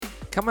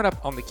Coming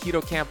up on the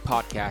Keto Camp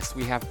podcast,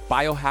 we have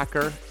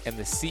biohacker and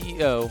the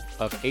CEO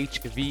of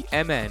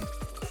HVMN,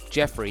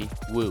 Geoffrey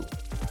Wu.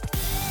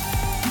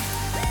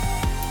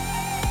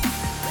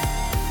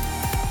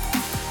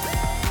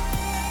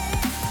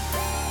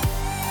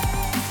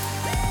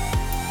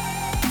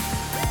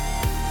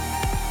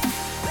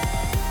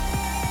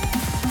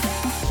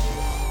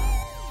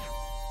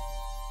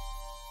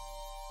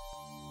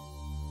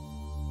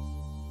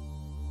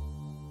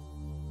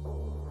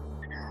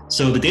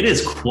 So the data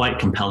is quite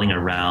compelling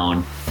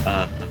around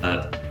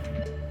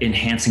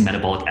enhancing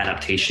metabolic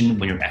adaptation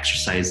when you're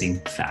exercising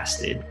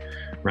fasted,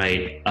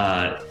 right?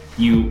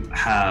 You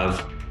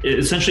have,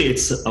 essentially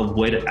it's a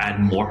way to add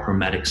more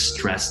hormetic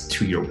stress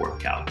to your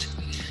workout.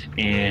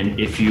 And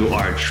if you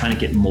are trying to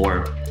get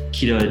more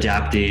keto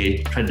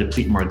adapted, try to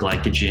deplete more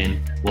glycogen,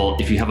 well,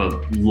 if you have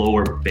a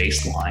lower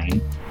baseline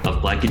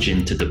of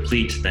glycogen to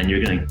deplete, then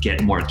you're gonna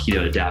get more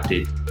keto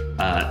adapted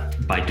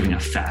by doing a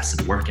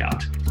fasted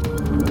workout.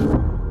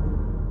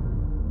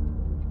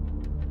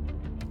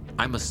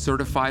 I'm a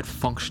certified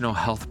functional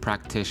health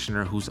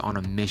practitioner who's on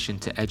a mission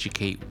to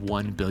educate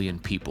 1 billion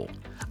people.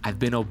 I've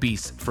been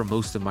obese for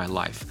most of my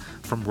life.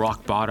 From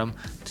rock bottom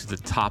to the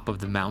top of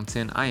the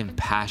mountain, I am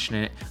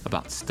passionate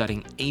about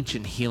studying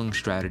ancient healing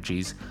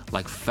strategies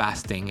like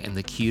fasting and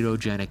the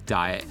ketogenic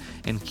diet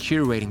and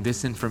curating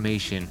this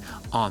information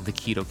on the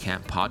Keto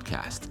Camp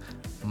podcast.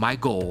 My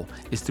goal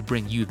is to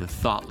bring you the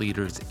thought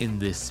leaders in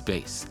this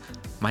space.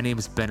 My name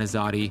is Ben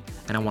Azadi,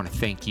 and I want to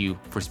thank you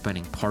for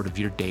spending part of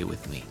your day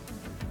with me.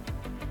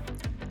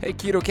 Hey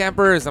Keto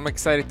Campers, I'm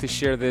excited to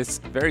share this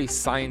very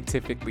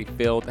scientifically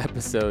filled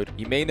episode.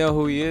 You may know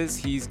who he is.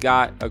 He's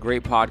got a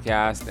great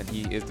podcast and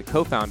he is the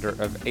co-founder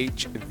of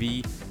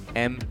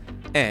HVMN,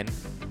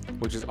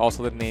 which is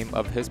also the name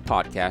of his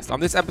podcast. On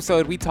this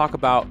episode, we talk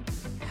about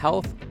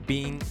health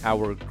being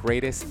our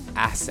greatest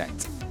asset.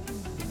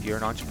 If you're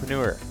an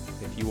entrepreneur,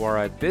 if you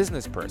are a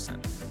business person,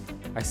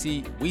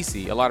 we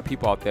see a lot of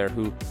people out there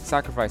who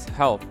sacrifice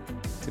health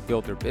to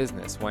build their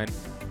business when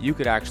you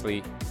could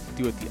actually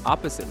do it the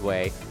opposite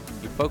way.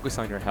 You focus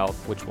on your health,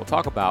 which we'll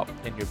talk about,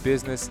 and your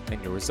business and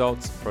your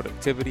results,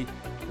 productivity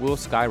will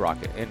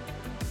skyrocket. And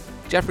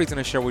Geoffrey's going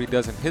to share what he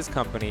does in his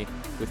company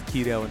with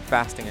keto and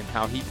fasting and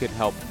how he could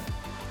help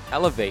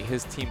elevate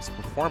his team's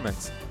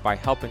performance by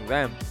helping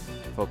them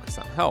focus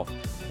on health.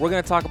 We're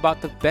going to talk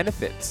about the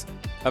benefits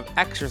of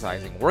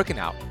exercising, working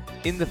out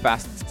in the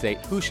fasted state,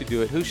 who should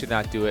do it, who should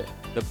not do it,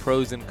 the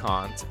pros and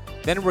cons.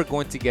 Then we're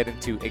going to get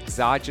into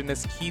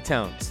exogenous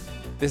ketones.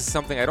 This is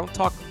something I don't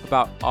talk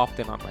about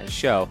often on my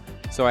show,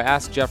 so I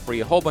asked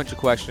Geoffrey a whole bunch of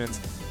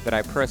questions that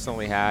I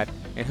personally had,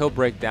 and he'll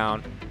break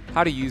down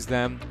how to use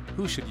them,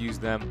 who should use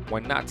them,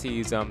 when not to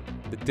use them,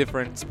 the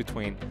difference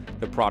between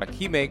the product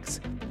he makes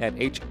at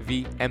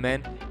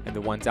HVMN and the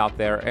ones out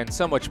there, and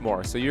so much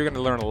more. So you're going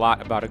to learn a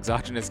lot about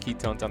exogenous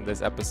ketones on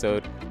this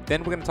episode.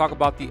 Then we're going to talk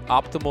about the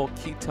optimal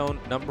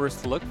ketone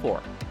numbers to look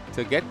for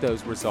to get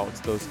those results,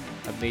 those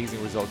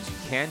amazing results you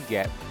can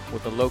get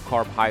with a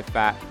low-carb,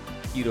 high-fat,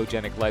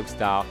 ketogenic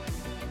lifestyle.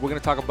 We're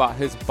going to talk about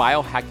his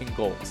biohacking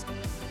goals,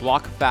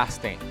 block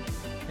fasting,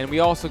 and we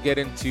also get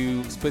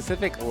into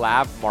specific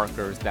lab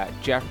markers that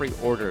Geoffrey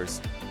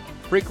orders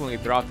frequently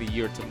throughout the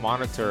year to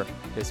monitor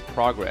his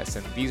progress.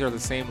 And these are the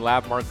same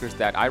lab markers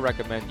that I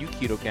recommend you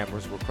keto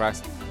campers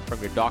request from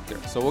your doctor.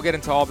 So we'll get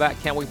into all that.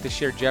 Can't wait to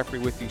share Geoffrey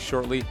with you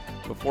shortly.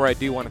 Before I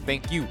do, want to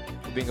thank you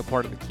for being a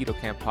part of the Keto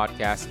Camp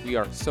podcast. We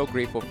are so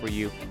grateful for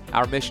you.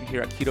 Our mission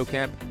here at Keto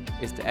Camp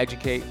is to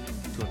educate,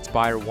 to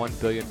inspire 1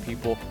 billion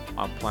people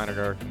on planet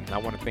Earth. And I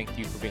want to thank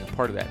you for being a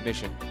part of that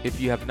mission. If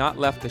you have not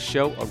left the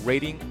show a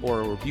rating or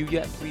a review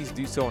yet, please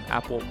do so on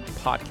Apple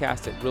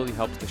Podcasts. It really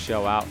helps the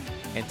show out.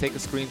 And take a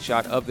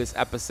screenshot of this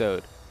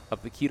episode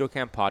of the Keto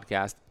Camp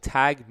podcast.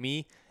 Tag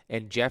me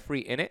and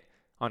Geoffrey in it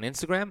on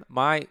Instagram.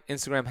 My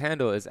Instagram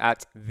handle is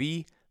at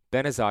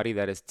 @thebenazadi.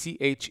 That is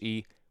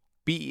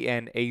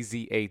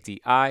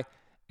TheBenazadi.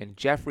 And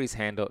Geoffrey's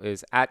handle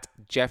is at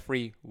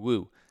Geoffrey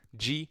Wu.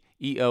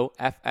 GeoffreyWoo.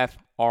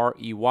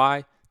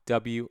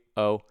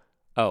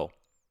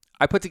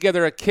 I put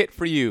together a kit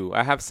for you.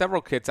 I have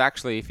several kits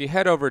actually. If you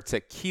head over to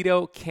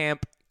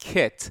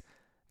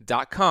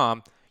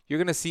ketocampkit.com, you're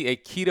going to see a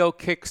keto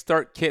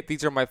kickstart kit.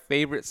 These are my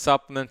favorite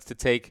supplements to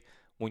take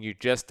when you're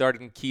just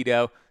starting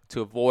keto to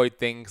avoid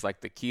things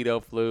like the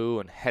keto flu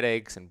and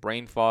headaches and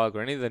brain fog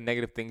or any of the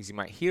negative things you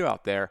might hear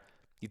out there.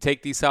 You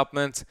take these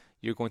supplements,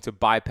 you're going to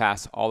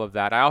bypass all of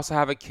that. I also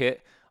have a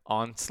kit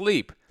on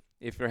sleep.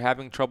 If you're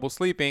having trouble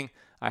sleeping,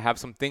 I have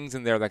some things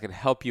in there that can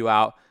help you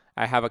out.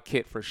 I have a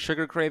kit for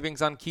sugar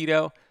cravings on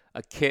keto,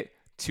 a kit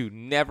to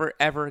never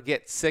ever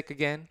get sick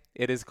again.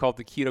 It is called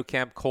the Keto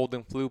Camp Cold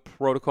and Flu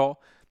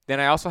Protocol. Then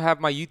I also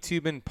have my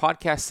YouTube and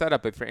podcast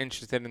setup if you're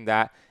interested in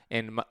that.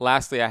 And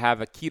lastly, I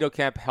have a Keto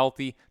Camp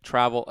Healthy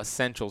Travel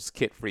Essentials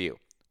kit for you,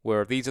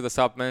 where these are the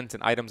supplements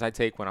and items I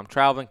take when I'm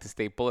traveling to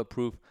stay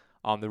bulletproof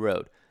on the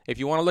road. If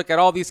you want to look at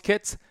all these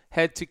kits,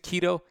 head to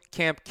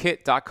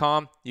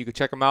ketocampkit.com. You can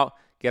check them out,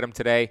 get them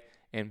today,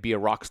 and be a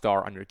rock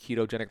star on your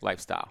ketogenic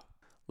lifestyle.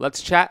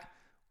 Let's chat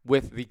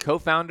with the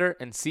co-founder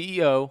and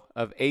CEO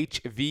of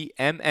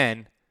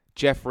HVMN,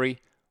 Geoffrey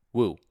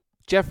Wu.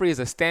 Geoffrey is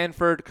a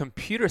Stanford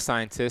computer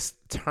scientist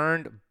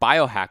turned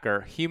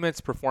biohacker,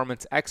 humans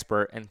performance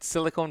expert, and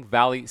Silicon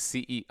Valley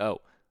CEO.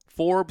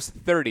 Forbes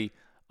 30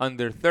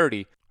 under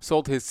 30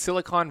 sold his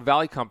Silicon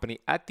Valley company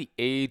at the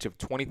age of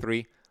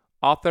 23,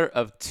 author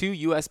of 2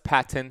 U.S.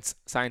 patents,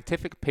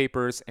 scientific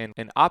papers, and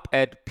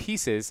op-ed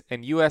pieces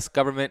in U.S.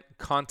 government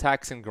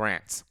contacts and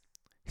grants.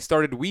 He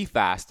started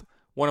WeFast,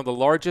 one of the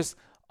largest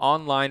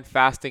online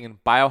fasting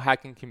and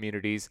biohacking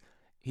communities.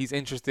 He's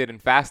interested in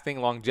fasting,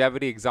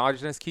 longevity,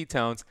 exogenous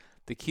ketones,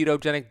 the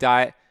ketogenic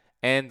diet,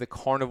 and the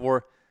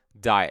carnivore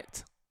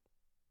diet.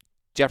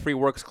 Geoffrey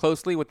works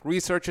closely with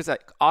researchers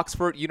at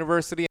Oxford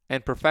University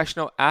and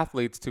professional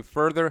athletes to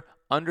further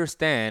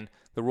understand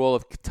the role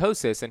of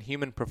ketosis in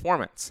human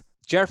performance.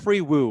 Geoffrey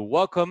Wu,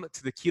 welcome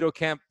to the Keto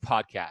Camp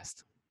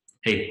podcast.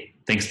 Hey,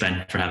 thanks,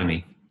 Ben, for having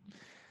me.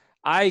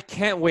 I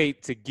can't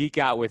wait to geek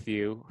out with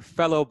you,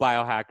 fellow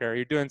biohacker.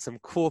 You're doing some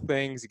cool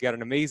things. You got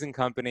an amazing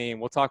company, and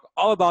we'll talk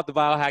all about the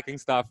biohacking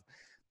stuff.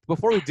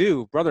 Before we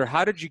do, brother,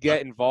 how did you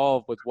get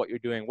involved with what you're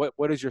doing?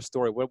 What is your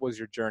story? What was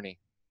your journey?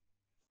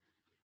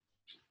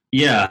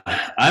 Yeah,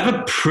 I have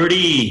a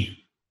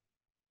pretty,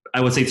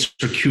 I would say,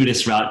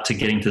 circuitous route to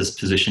getting to this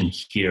position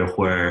here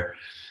where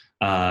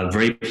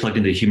very plugged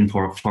into the human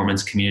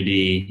performance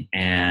community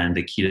and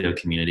the keto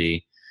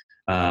community.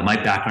 My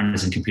background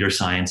is in computer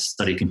science,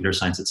 studied computer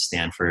science at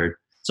Stanford.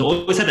 So I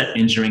always had that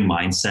engineering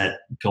mindset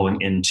going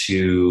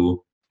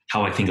into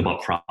how I think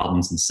about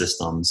problems and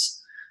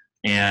systems.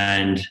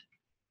 And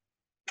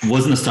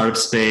was in the startup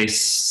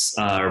space,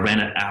 ran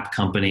an app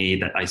company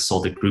that I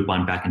sold a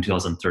Groupon back in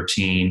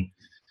 2013.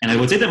 And I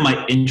would say that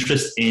my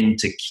interest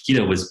into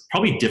keto was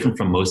probably different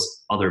from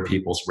most other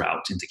people's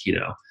route into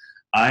keto.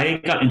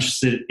 I got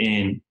interested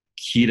in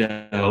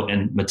keto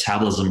and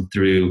metabolism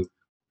through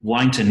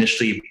wanting to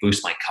initially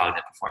boost my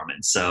cognitive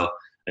performance. So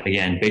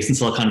again, based in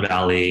Silicon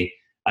Valley,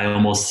 I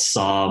almost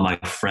saw my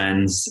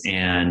friends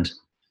and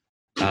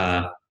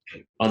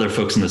other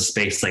folks in the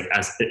space like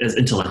as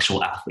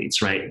intellectual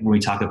athletes, right? When we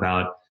talk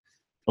about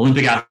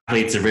Olympic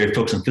athletes, they're very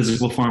focused on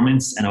physical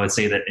performance. And I would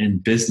say that in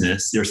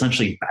business, they're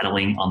essentially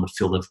battling on the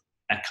field of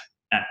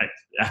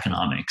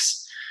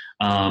economics.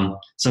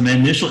 So my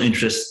initial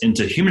interest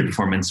into human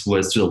performance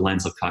was through the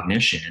lens of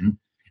cognition.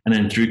 And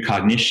then through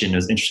cognition, it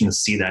was interesting to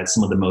see that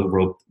some of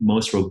the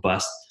most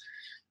robust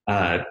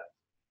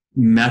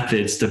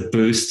methods to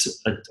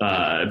boost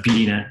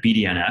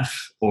BDNF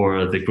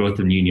or the growth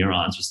of new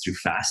neurons was through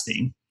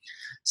fasting.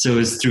 So it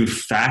was through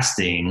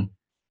fasting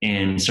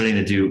and starting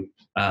to do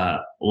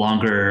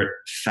longer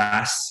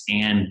fasts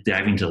and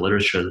diving into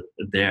literature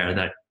there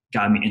that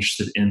got me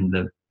interested in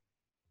the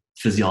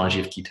physiology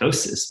of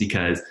ketosis,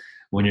 because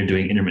when you're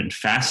doing intermittent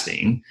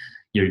fasting,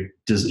 you're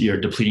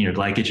depleting your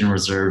glycogen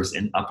reserves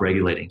and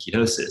upregulating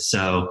ketosis.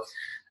 So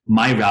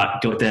my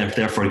route,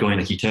 therefore going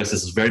to ketosis,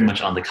 is very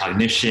much on the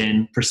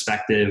cognition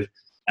perspective,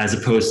 as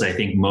opposed to, I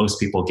think, most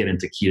people get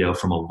into keto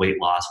from a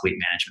weight loss, weight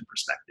management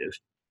perspective.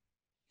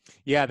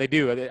 Yeah, they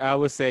do. I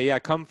always say, yeah,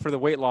 come for the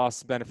weight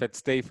loss benefits,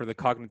 stay for the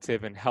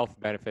cognitive and health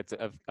benefits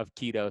of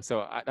keto.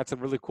 So that's a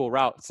really cool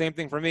route. Same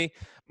thing for me.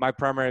 My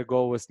primary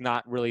goal was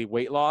not really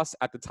weight loss.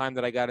 At the time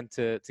that I got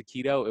into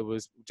keto, it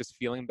was just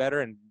feeling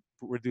better and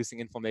reducing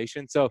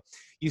inflammation. So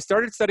you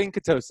started studying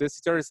ketosis, you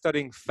started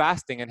studying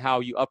fasting and how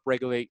you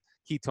upregulate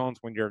ketones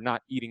when you're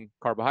not eating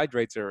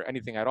carbohydrates or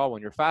anything at all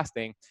when you're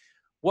fasting.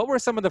 What were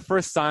some of the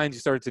first signs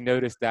you started to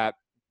notice that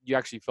you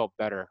actually felt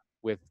better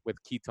with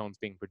ketones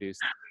being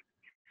produced?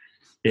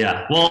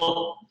 Yeah,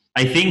 well,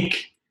 I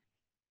think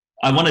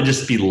I want to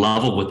just be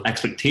level with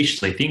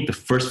expectations. I think the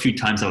first few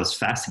times I was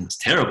fasting was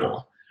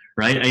terrible,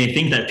 right? I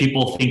think that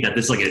people think that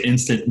this is like an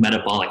instant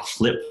metabolic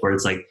flip where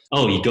it's like,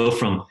 oh, you go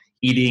from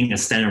eating a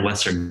standard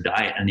Western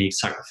diet and you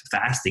start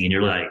fasting and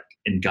you're like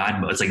in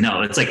God mode. It's like,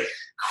 no, it's like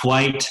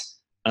quite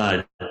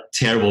a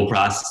terrible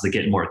process to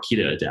get more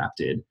keto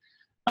adapted.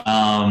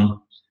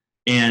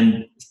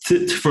 And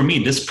for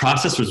me, this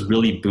process was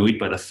really buoyed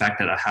by the fact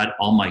that I had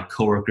all my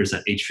coworkers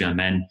at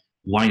HVMN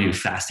wanting to do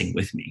fasting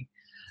with me.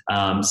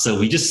 So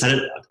we just set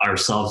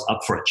ourselves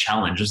up for a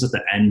challenge. Just at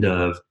the end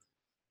of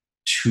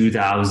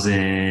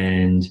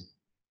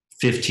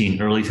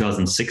 2015, early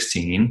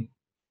 2016,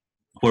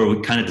 where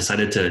we kind of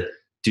decided to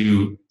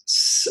do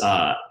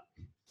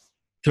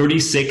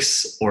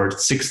 36 or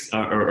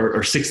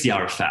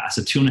 60-hour fast,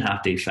 a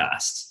 2.5 day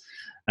fast.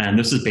 And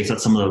this is based on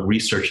some of the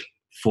research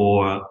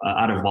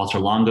out of Walter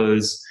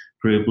Longo's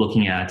group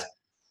looking at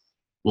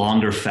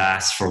longer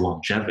fasts for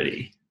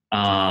longevity.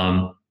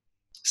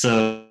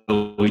 So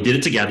we did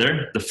it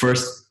together. The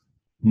first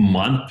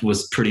month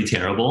was pretty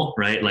terrible,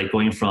 right? Like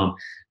going from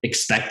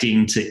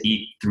expecting to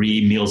eat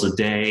 3 meals a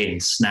day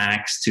and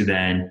snacks to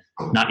then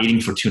not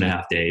eating for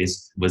 2.5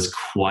 days was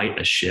quite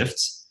a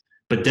shift.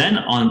 But then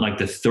on like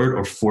the 3rd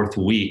or 4th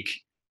week,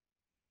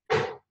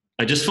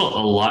 I just felt a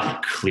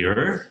lot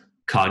clearer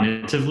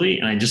cognitively.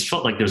 And I just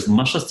felt like there's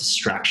much less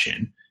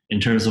distraction in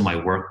terms of my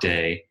work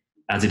day,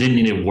 as I didn't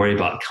need to worry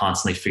about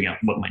constantly figuring out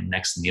what my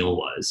next meal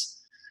was.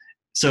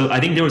 So I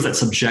think there was that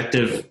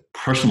subjective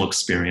personal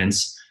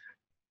experience,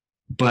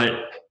 but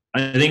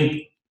I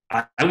think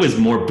I was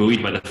more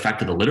buoyed by the fact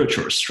that the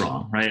literature is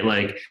strong, right?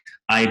 Like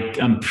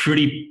I'm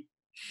pretty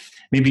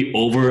maybe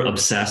over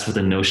obsessed with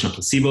the notion of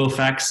placebo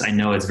effects. I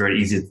know it's very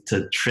easy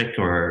to trick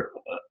or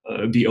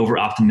be over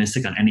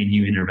optimistic on any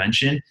new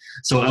intervention.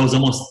 So I was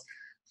almost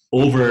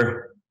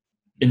over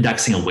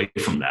indexing away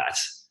from that,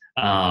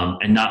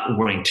 and not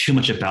worrying too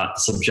much about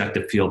the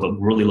subjective field, but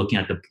really looking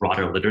at the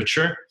broader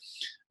literature.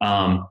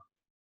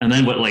 And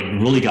then what like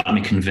really got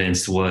me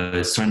convinced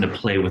was starting to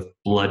play with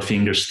blood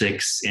finger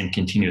sticks and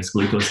continuous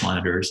glucose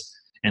monitors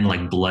and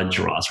like blood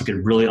draws. We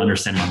could really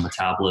understand my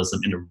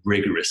metabolism in a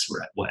rigorous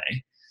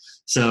way.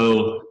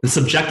 So the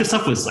subjective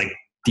stuff was like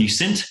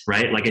decent,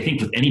 right? Like I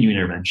think with any new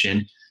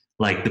intervention,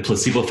 like the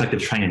placebo effect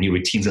of trying a new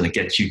routine is going to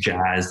get you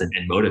jazzed and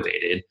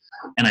motivated.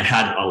 And I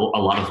had a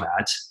lot of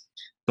that.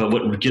 But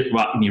what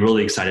got me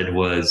really excited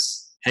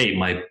was, hey,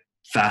 my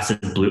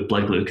fasted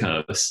blood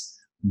glucose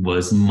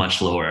was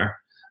much lower.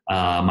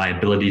 My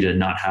ability to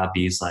not have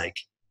these like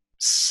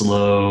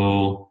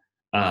slow,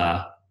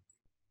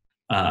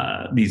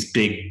 these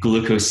big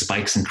glucose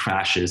spikes and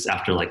crashes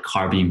after like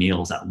carby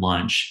meals at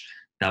lunch.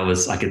 That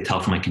was, I could tell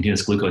from my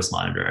continuous glucose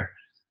monitor.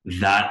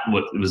 That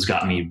was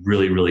got me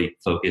really, really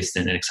focused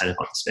and excited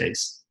about the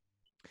space.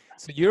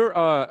 So you're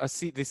the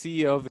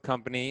CEO of the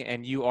company,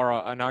 and you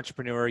are an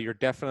entrepreneur. You're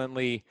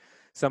definitely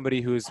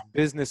somebody who's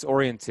business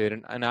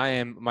oriented, and I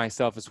am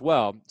myself as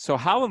well. So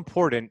how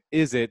important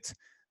is it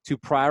to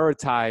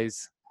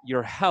prioritize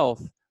your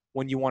health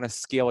when you want to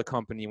scale a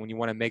company, when you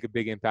want to make a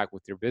big impact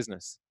with your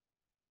business?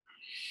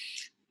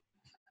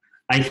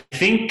 I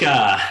think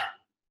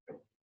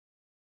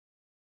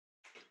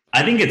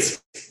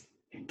it's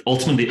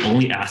ultimately the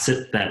only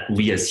asset that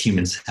we as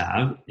humans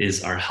have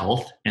is our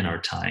health and our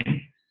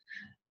time.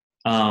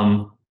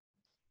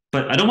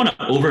 But I don't want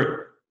to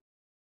over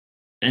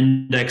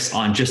index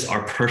on just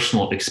our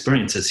personal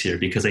experiences here,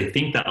 because I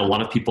think that a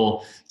lot of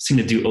people seem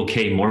to do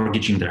okay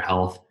mortgaging their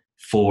health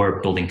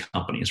for building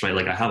companies, right?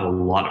 Like I have a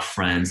lot of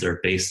friends that are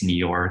based in New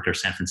York or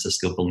San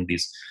Francisco building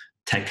these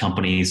tech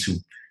companies who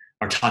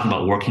are talking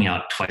about working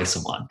out twice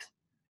a month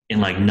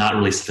and like not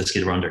really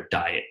sophisticated around their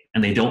diet.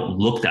 And they don't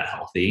look that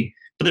healthy,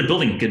 but they're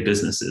building good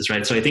businesses,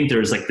 right? So I think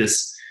there's like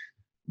this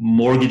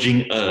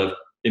mortgaging of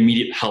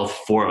immediate health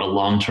for a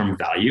long-term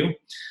value,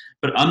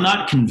 but I'm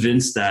not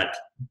convinced that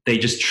they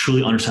just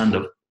truly understand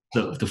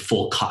the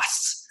full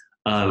costs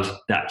of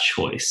that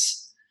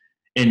choice.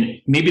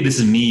 And maybe this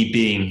is me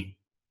being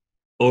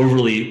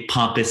overly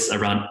pompous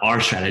around our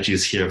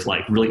strategies here of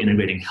like really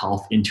integrating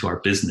health into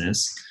our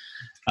business,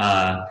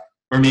 or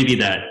maybe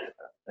that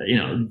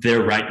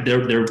their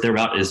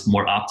route is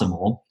more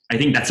optimal. I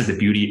think that's like the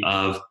beauty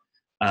of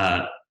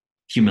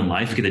human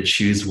life. We get to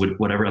choose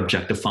whatever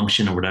objective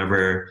function or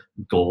whatever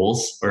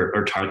goals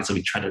or targets that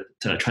we try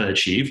to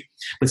achieve.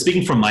 But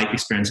speaking from my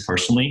experience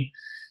personally,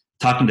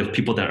 talking to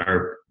people that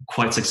are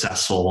quite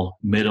successful,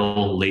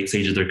 middle, late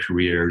stage of their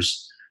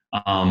careers,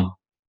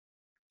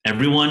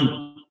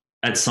 everyone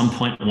at some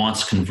point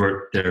wants to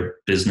convert their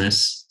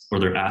business or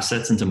their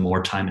assets into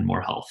more time and more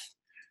health,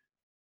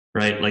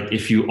 right? Like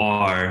if you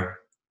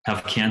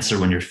have cancer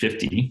when you're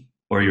 50,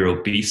 or you're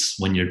obese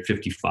when you're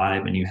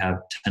 55 and you have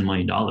 $10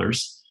 million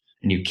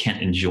and you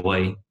can't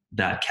enjoy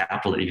that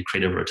capital that you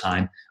create over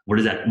time, what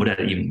does that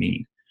even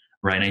mean,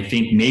 right? And I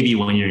think maybe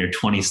when you're in your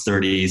 20s,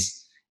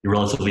 30s, you're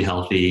relatively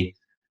healthy,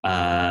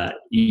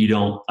 you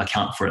don't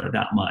account for it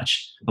that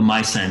much. But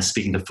my sense,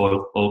 speaking to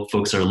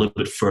folks that are a little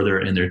bit further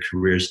in their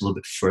careers, a little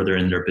bit further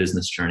in their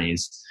business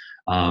journeys,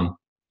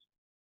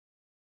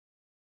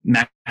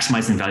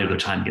 maximizing value of their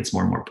time gets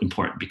more and more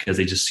important because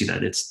they just see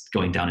that it's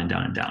going down and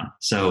down and down.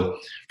 So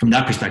from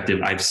that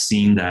perspective, I've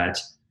seen that,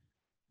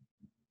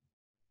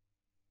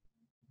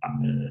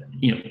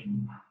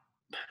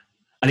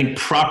 I think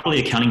properly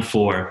accounting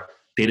for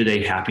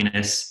day-to-day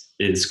happiness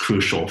is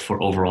crucial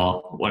for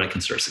overall what I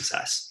consider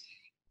success.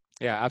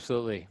 Yeah,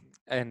 absolutely.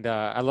 And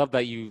I love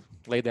that you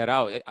laid that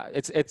out.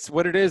 It's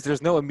what it is.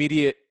 There's no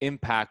immediate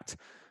impact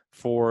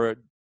for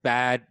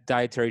bad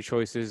dietary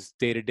choices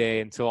day to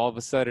day until all of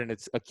a sudden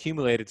it's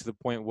accumulated to the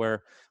point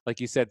where, like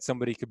you said,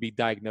 somebody could be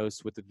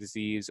diagnosed with the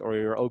disease, or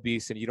you're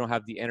obese and you don't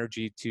have the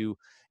energy to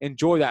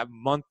enjoy that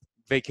month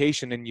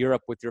vacation in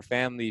Europe with your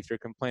family if you're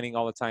complaining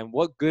all the time.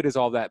 What good is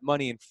all that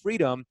money and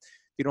freedom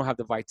if you don't have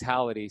the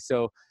vitality?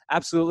 So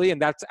absolutely,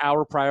 and that's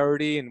our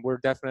priority, and we're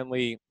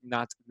definitely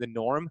not the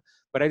norm.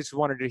 But I just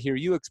wanted to hear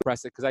you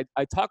express it, because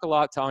I talk a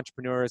lot to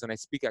entrepreneurs and I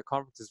speak at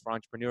conferences for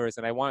entrepreneurs,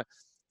 and I want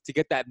to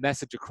get that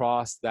message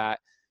across that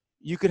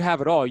you could have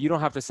it all. You don't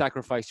have to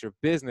sacrifice your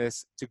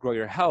business to grow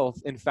your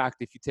health. In fact,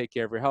 if you take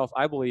care of your health,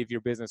 I believe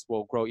your business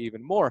will grow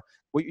even more.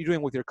 What you're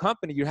doing with your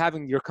company, you're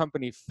having your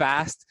company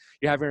fast.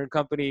 You're having your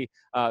company,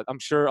 I'm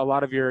sure a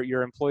lot of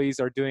your employees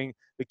are doing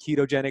the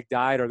ketogenic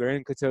diet or they're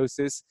in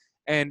ketosis.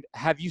 And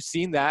have you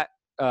seen that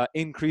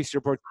increase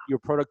your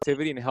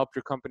productivity and help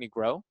your company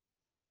grow?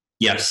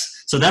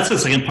 Yes. So that's the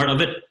second part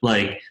of it.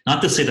 Like,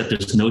 not to say that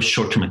there's no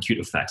short-term acute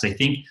effects. I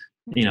think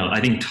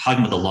talking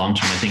about the long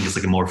term, I think is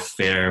like a more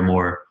fair,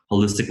 more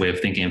holistic way of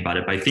thinking about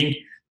it. But I think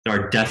there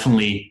are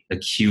definitely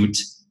acute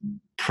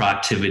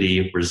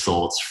productivity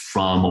results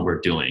from what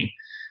we're doing.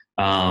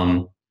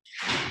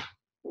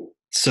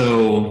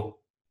 So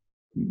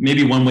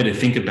maybe one way to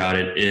think about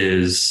it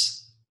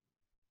is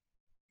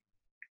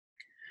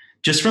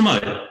just from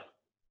a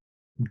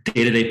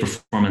day-to-day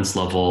performance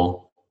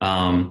level.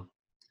 I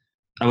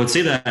would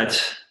say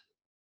that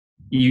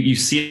you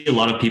see a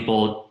lot of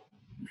people.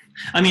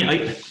 I mean,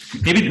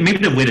 maybe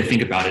the way to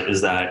think about it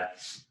is that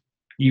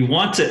you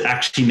want to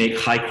actually make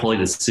high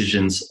quality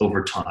decisions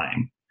over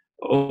time,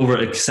 over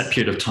a set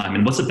period of time.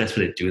 And what's the best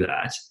way to do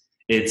that?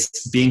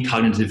 It's being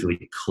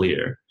cognitively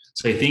clear.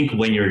 So I think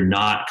when you're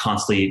not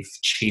constantly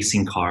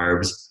chasing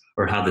carbs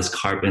or have this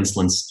carb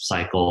insulin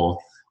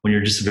cycle, when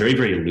you're just very,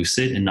 very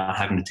lucid and not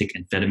having to take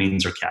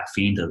amphetamines or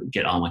caffeine to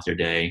get on with your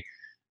day,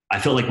 I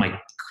feel like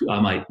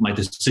my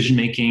decision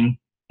making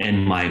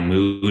and my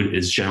mood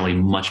is generally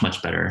much,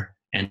 much better,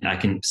 and I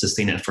can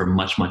sustain it for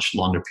much, much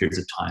longer periods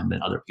of time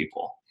than other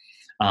people.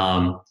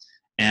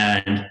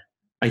 And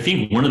I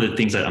think one of the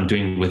things that I'm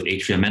doing with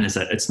HVMN is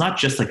that it's not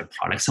just like a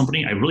product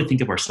company. I really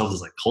think of ourselves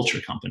as a culture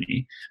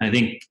company. And I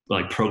think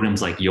like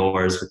programs like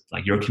yours,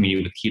 like your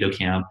community with Keto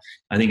Camp,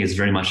 I think is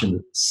very much in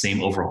the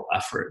same overall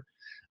effort.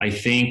 I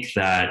think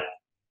that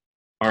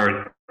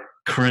our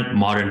current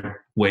modern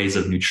ways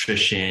of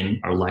nutrition,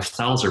 our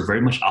lifestyles are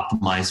very much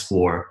optimized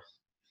for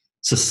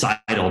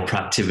societal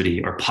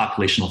productivity or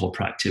population level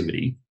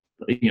productivity.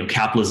 You know,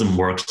 capitalism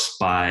works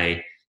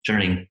by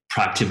generating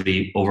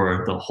productivity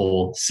over the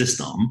whole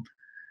system,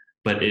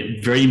 but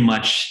it very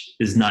much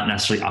is not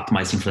necessarily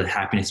optimizing for the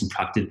happiness and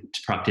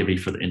productivity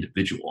for the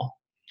individual,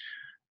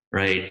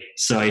 right?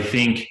 So I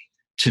think,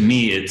 to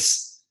me,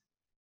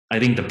 I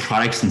think the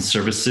products and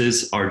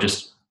services are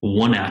just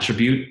one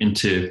attribute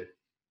into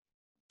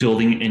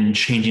building and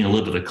changing a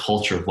little bit of the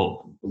culture of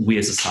what we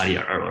as society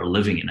are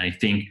living in. I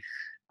think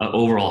an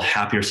overall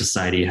happier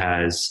society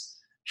has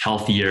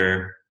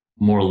healthier,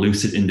 more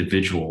lucid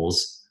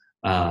individuals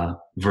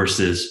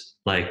versus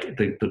like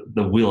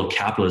the wheel of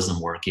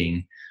capitalism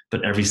working,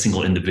 but every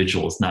single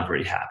individual is not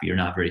very happy or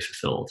not very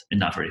fulfilled and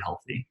not very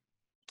healthy.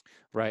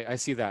 Right. I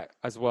see that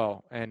as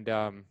well. And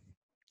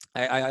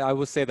I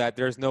will say that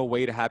there's no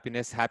way to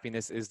happiness.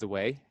 Happiness is the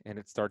way, and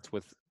it starts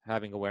with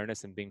having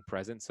awareness and being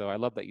present. So I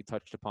love that you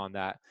touched upon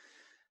that.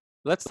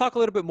 Let's talk a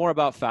little bit more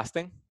about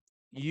fasting.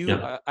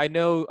 I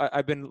know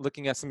I've been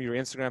looking at some of your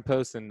Instagram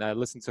posts, and I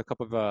listened to a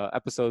couple of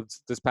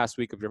episodes this past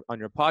week on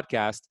your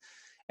podcast.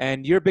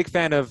 And you're a big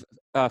fan of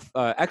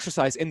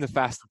exercise in the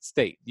fasted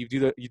state. You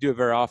do it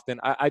very often.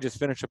 I just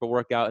finished up a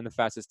workout in the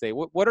fasted state.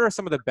 What are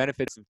some of the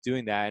benefits of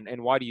doing that,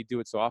 and why do you do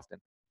it so often?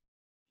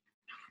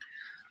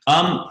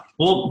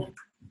 Well,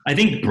 I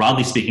think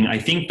broadly speaking, I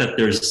think that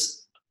there's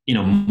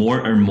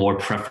more and more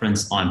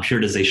preference on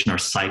periodization or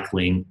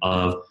cycling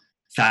of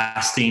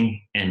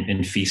fasting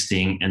and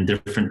feasting and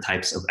different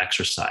types of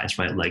exercise,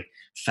 right? Like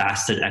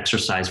fasted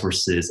exercise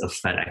versus a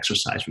fed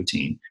exercise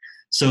routine.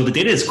 So the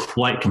data is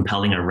quite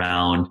compelling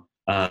around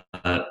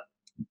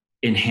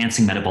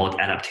enhancing metabolic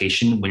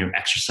adaptation when you're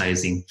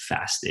exercising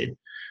fasted,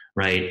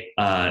 right?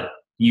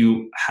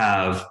 You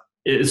have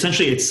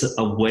essentially, it's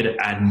a way to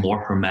add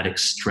more hermetic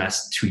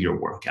stress to your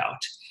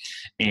workout.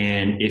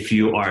 And if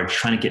you are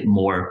trying to get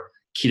more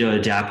keto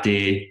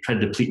adapted, try to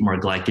deplete more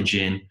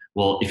glycogen,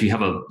 well, if you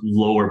have a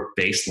lower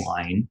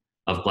baseline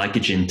of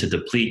glycogen to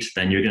deplete,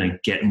 then you're going to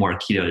get more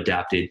keto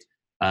adapted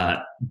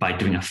by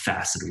doing a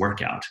fasted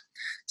workout.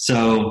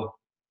 So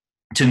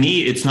to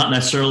me, it's not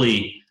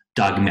necessarily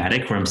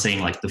dogmatic where I'm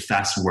saying like the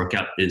fasted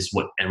workout is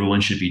what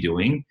everyone should be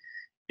doing.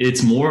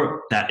 It's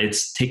more that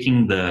it's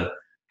taking the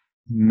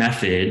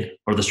method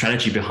or the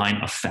strategy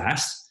behind a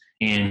fast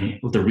and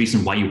the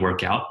reason why you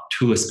work out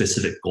to a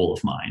specific goal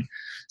of mine.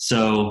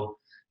 So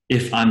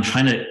if I'm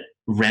trying to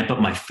ramp up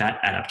my fat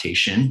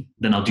adaptation,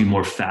 then I'll do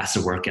more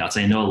fasted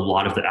workouts. I know a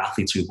lot of the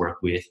athletes we work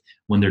with,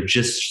 when they're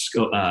just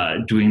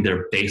doing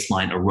their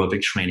baseline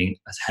aerobic training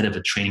ahead of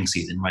a training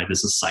season, right?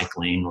 This is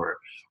cycling or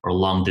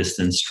long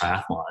distance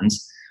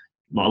triathlons.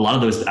 A lot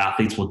of those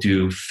athletes will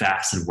do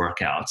fasted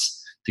workouts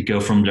to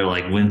go from their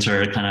like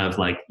winter kind of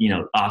like,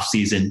 off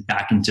season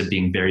back into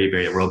being very,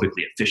 very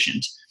aerobically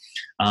efficient.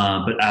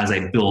 But as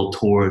I build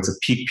towards a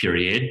peak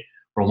period,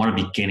 or want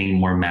to be gaining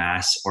more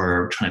mass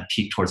or trying to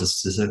peak towards a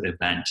specific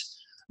event,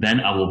 then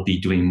I will be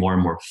doing more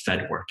and more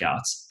fed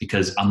workouts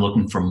because I'm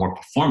looking for more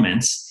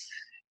performance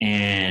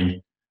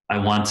and I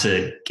want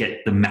to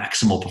get the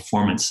maximal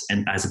performance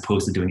and as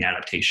opposed to doing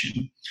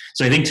adaptation.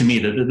 So I think to me,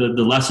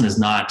 the lesson is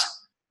not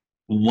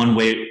one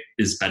way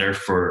is better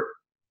for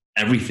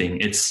everything.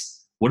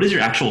 It's what is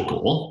your actual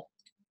goal?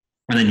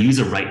 And then use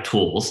the right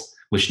tools,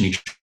 which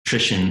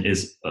nutrition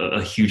is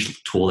a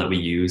huge tool that we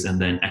use,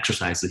 and then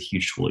exercise is a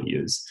huge tool to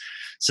use.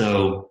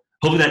 So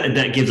hopefully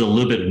that gives a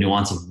little bit of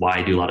nuance of why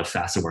I do a lot of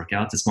fasted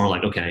workouts. It's more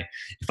like, okay,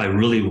 if I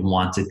really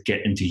want to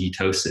get into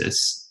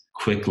ketosis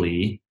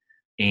quickly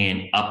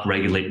and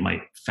upregulate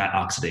my fat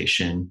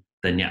oxidation,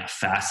 then yeah,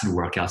 fasted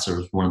workouts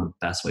are one of the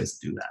best ways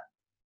to do that.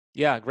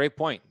 Yeah, great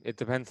point. It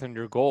depends on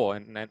your goal,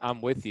 and I'm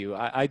with you.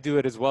 I do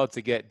it as well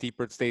to get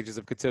deeper stages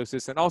of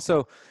ketosis, and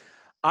also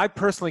I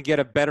personally get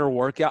a better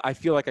workout. I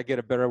feel like I get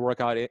a better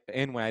workout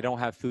in when I don't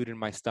have food in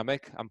my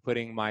stomach. I'm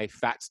putting my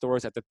fat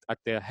stores at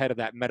the head of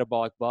that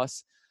metabolic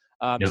bus.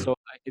 Yep. So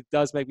it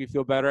does make me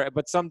feel better.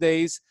 But some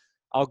days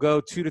I'll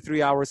go 2 to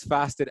 3 hours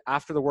fasted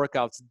after the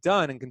workout's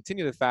done and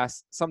continue to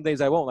fast. Some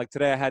days I won't. Like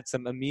today, I had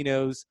some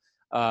aminos,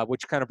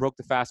 which kind of broke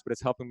the fast, but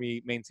it's helping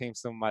me maintain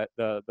some of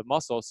the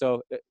muscle.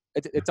 So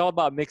it's all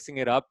about mixing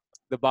it up.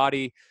 The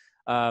body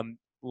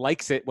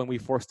likes it when we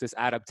force this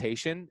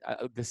adaptation.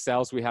 The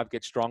cells we have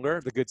get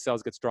stronger. The good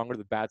cells get stronger.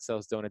 The bad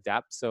cells don't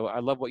adapt. So I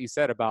love what you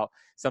said about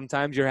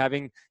sometimes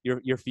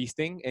you're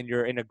feasting and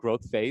you're in a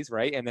growth phase,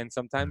 right? And then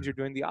sometimes you're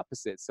doing the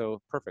opposite.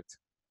 So perfect.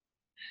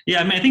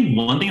 Yeah, I mean, I think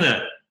one thing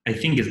that I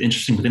think is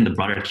interesting within the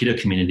broader keto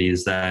community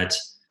is that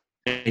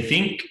I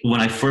think when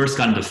I first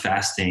got into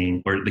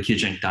fasting or the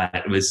ketogenic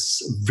diet, it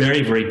was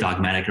very, very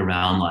dogmatic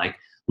around like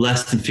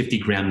less than 50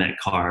 gram net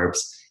carbs.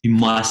 You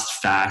must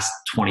fast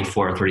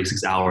 24 or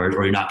 36 hours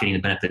or you're not getting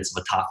the benefits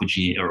of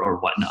autophagy or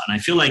whatnot. And I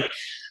feel like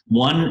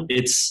one,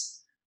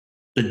 it's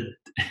the,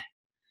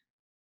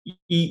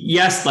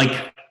 yes,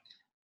 like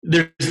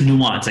there's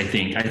nuance, I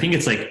think. I think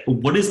it's like,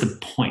 what is the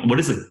point? What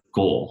is the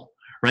goal?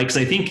 Right? Because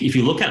I think if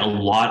you look at a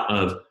lot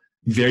of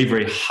very,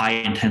 very high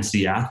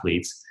intensity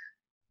athletes,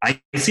 I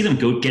see them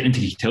get into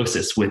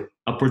ketosis with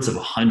upwards of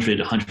 100,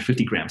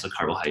 150 grams of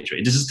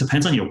carbohydrate. It just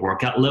depends on your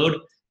workout load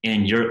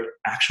and your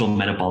actual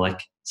metabolic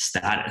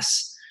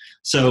status.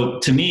 So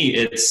to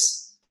me,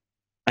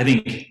 I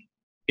think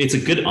it's a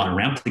good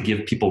on-ramp to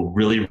give people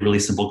really, really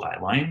simple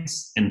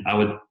guidelines. And I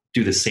would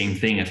do the same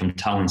thing if I'm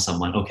telling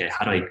someone, okay,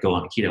 how do I go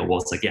on keto? Well,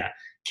 it's like, yeah,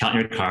 count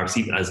your carbs,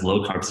 eat as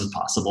low carbs as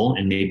possible,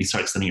 and maybe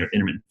start extending your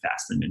intermittent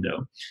fasting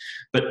window.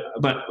 But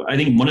I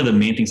think one of the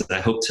main things that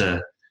I hope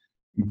to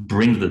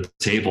bring to the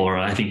table, or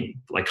I think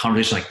like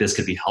conversation like this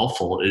could be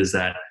helpful, is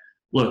that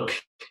look,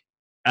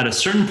 at a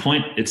certain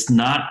point, it's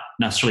not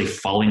necessarily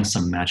following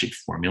some magic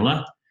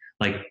formula.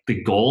 Like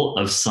the goal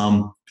of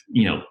some,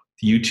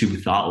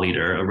 YouTube thought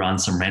leader around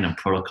some random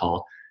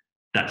protocol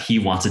that he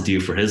wants to do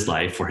for his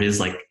life, for his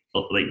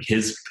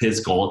his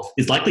goal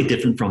is likely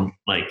different from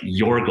like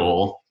your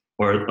goal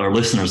or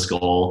listener's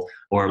goal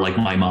or like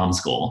my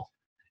mom's goal.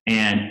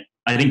 And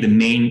I think the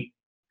main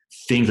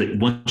things that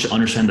once you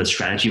understand the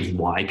strategy of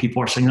why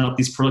people are setting up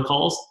these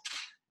protocols,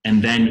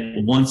 and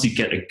then once you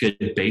get a good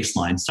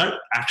baseline, start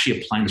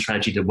actually applying the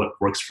strategy to what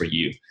works for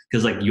you.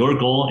 Because like your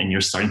goal and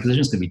your starting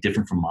position is going to be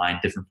different from mine,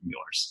 different from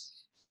yours.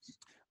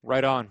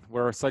 Right on.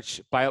 We're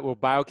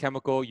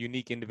biochemical,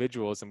 unique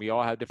individuals, and we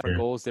all have different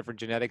goals, different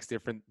genetics,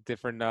 different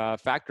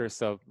factors.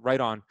 So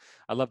right on.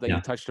 I love that you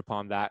touched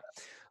upon that.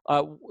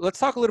 Let's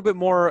talk a little bit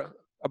more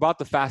about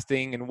the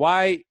fasting and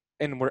why,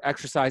 and we're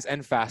exercise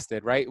and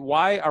fasted, right?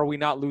 Why are we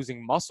not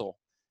losing muscle?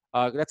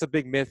 That's a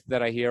big myth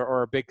that I hear,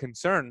 or a big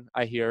concern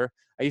I hear.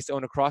 I used to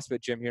own a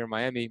CrossFit gym here in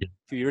Miami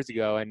 2 years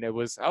ago, and it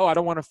was, I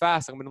don't want to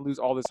fast. I'm going to lose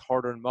all this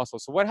hard-earned muscle.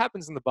 So what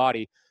happens in the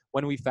body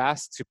when we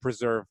fast to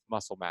preserve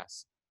muscle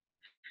mass?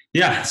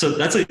 Yeah, so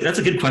that's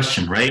a good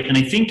question, right? And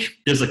I think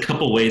there's a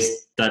couple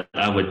ways that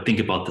I would think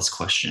about this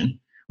question,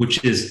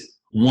 which is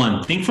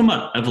one, think from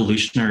an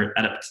evolutionary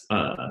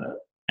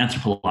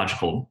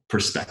anthropological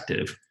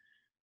perspective.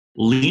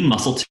 Lean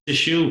muscle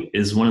tissue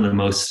is one of the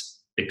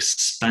most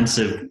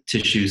expensive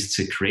tissues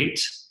to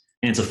create,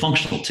 and it's a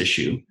functional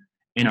tissue.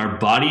 And our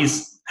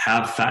bodies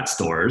have fat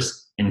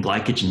stores and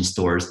glycogen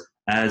stores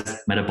as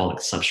metabolic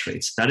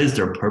substrates. That is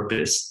their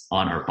purpose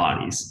on our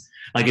bodies.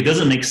 Like it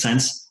doesn't make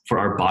sense for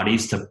our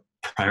bodies to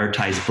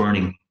prioritize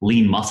burning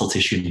lean muscle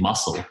tissue and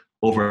muscle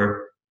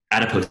over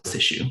adipose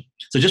tissue.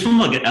 So just from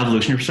like an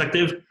evolutionary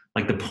perspective,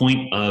 like the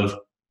point of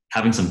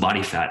having some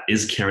body fat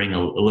is carrying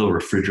a little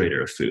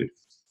refrigerator of food.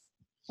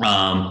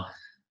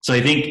 So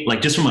I think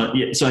like just from like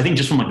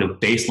the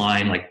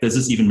baseline, like does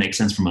this even make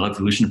sense from an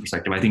evolutionary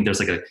perspective? I think there's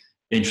like a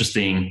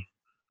interesting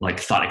like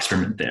thought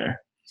experiment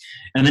there.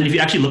 And then if you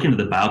actually look into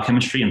the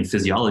biochemistry and the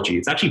physiology,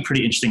 it's actually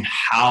pretty interesting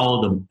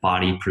how the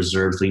body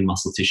preserves lean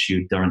muscle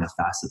tissue during a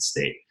fasted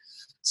state.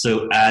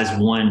 So as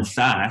one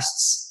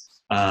fasts,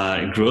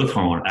 growth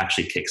hormone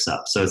actually kicks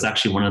up. So it's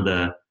actually one of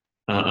the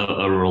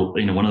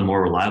one of the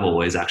more reliable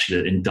ways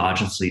actually to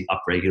endogenously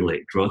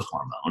upregulate growth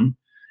hormone.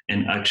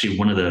 And actually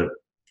one of the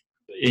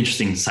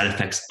interesting side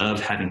effects of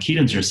having ketones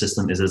in your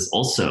system is it's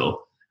also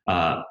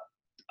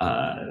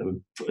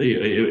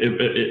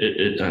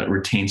it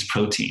retains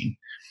protein.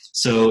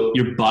 So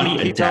your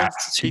body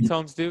adapts to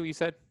ketones. Do you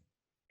said?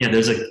 Yeah,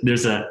 there's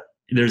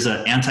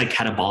an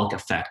anti-catabolic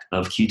effect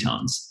of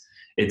ketones.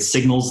 It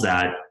signals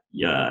that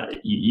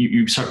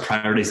you start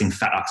prioritizing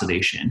fat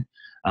oxidation,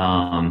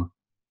 and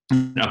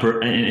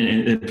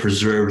it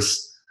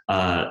preserves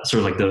sort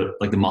of like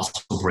the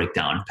muscle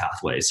breakdown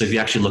pathway. So if you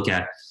actually look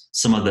at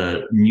some of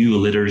the new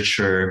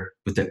literature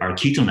with our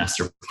ketone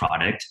ester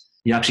product,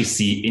 you actually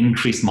see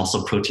increased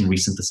muscle protein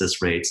resynthesis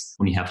rates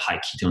when you have high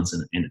ketones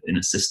in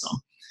a system.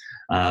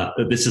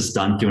 This is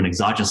done through an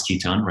exogenous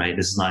ketone, right?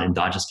 This is not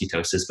endogenous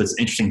ketosis, but it's an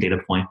interesting data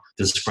point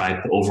to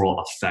describe the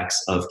overall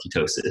effects of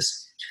ketosis.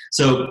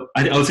 So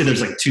I would say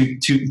there's like two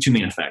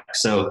main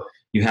effects. So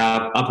you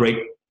have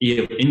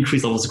you have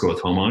increased levels of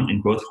growth hormone,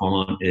 and growth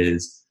hormone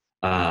is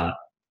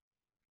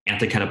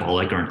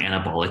anticatabolic or an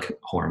anabolic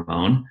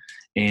hormone.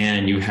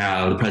 And you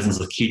have the presence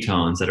of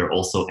ketones that are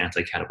also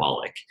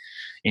anticatabolic.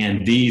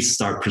 And these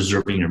start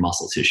preserving your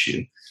muscle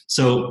tissue.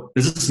 So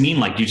does this mean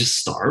like you just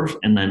starve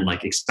and then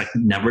like expect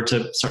never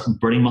to start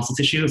burning muscle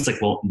tissue? It's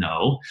like, well,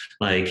 no.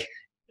 Like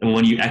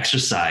when you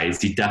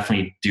exercise, you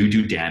definitely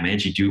do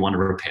damage. You do want to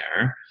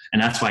repair.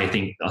 And that's why I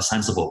think a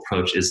sensible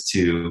approach is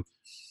to,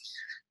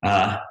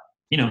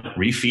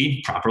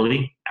 refeed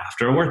properly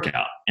after a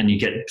workout, and you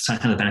get some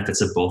kind of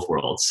benefits of both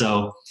worlds.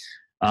 So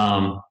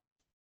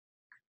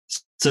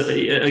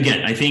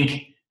again, I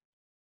think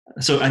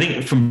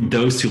from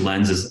those two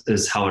lenses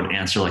is how I'd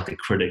answer like the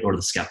critic or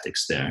the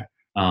skeptics there.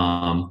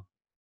 Like,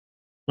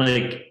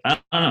 I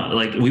don't know,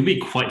 like we'd be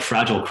quite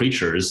fragile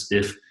creatures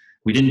if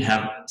we didn't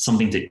have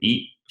something to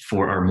eat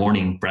for our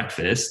morning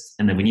breakfast,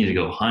 and then we needed to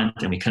go hunt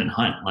and we couldn't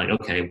hunt. Like,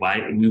 okay,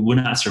 why we would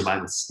not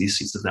survive with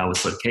species if that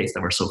was the case,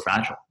 that we're so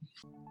fragile.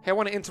 Hey, I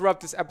want to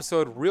interrupt this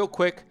episode real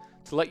quick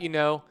to let you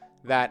know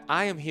that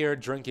I am here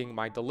drinking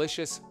my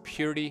delicious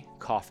Purity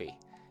coffee.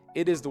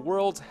 It is the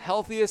world's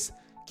healthiest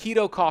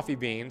keto coffee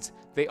beans.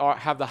 They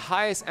have the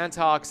highest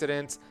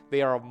antioxidants.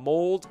 They are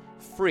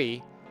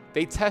mold-free.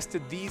 They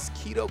tested these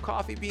keto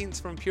coffee beans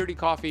from Purity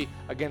Coffee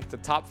against the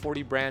top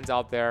 40 brands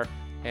out there,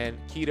 and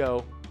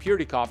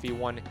Purity Coffee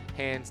won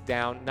hands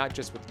down, not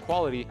just with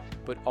quality,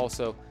 but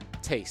also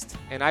taste.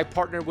 And I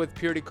partnered with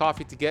Purity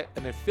Coffee to get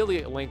an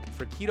affiliate link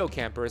for keto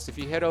campers. If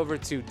you head over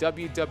to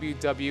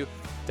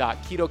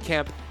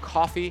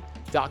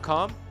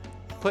www.ketocampcoffee.com,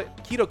 put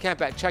Keto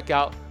Camp at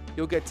checkout,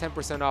 you'll get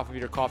 10% off of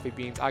your coffee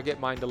beans. I get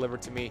mine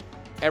delivered to me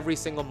every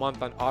single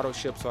month on auto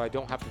ship, so I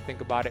don't have to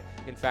think about it.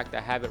 In fact, I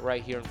have it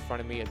right here in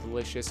front of me, a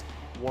delicious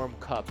warm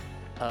cup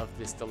of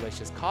this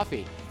delicious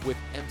coffee with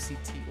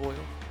MCT oil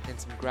and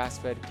some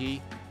grass-fed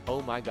ghee.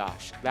 Oh my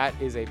gosh, that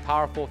is a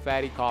powerful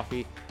fatty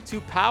coffee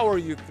to power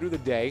you through the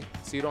day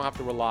so you don't have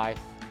to rely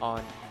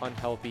on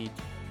unhealthy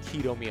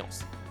keto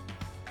meals.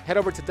 Head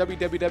over to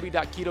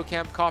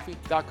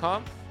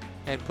www.ketocampcoffee.com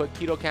and put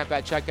Keto Camp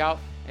at checkout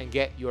and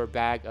get your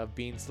bag of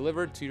beans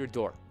delivered to your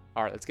door.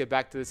 All right, let's get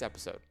back to this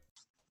episode.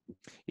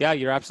 Yeah,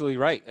 you're absolutely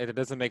right. It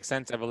doesn't make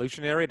sense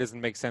evolutionary. It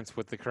doesn't make sense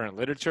with the current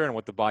literature and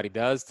what the body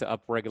does to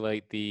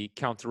upregulate the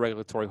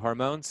counter-regulatory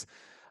hormones.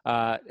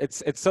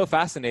 It's so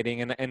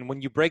fascinating. And when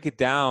you break it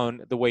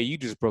down the way you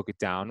just broke it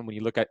down, when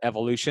you look at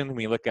evolution, when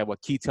you look at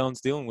what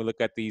ketones do, and we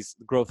look at these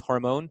growth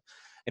hormone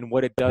and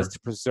what it does to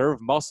preserve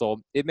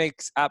muscle, it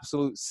makes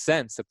absolute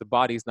sense that the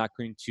body is not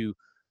going to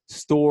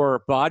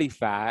store body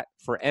fat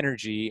for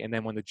energy, and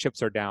then when the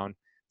chips are down,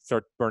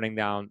 start burning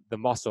down the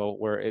muscle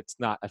where it's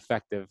not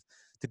effective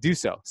to do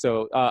so.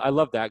 So I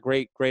love that.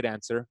 Great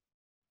answer.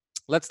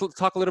 Let's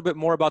talk a little bit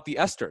more about the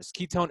esters,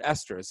 ketone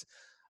esters.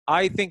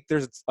 I think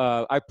there's,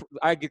 I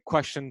get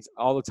questions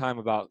all the time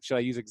about, should I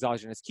use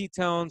exogenous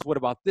ketones? What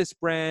about this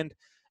brand?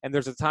 And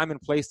there's a time and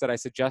place that I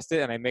suggest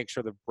it, and I make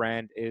sure the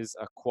brand is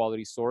a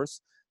quality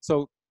source.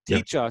 So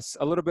teach us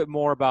a little bit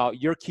more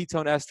about your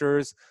ketone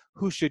esters,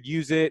 who should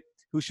use it,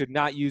 who should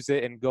not use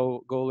it, and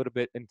go a little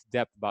bit into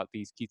depth about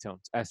these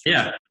ketones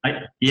esters.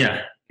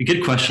 Yeah, a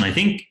good question. I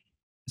think,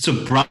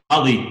 so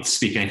broadly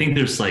speaking, I think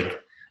there's like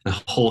the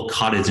whole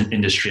cottage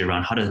industry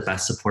around how to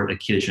best support a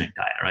ketogenic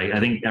diet, right? I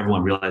think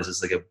everyone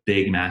realizes like a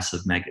big,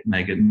 massive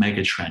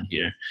mega trend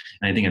here.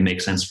 And I think it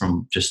makes sense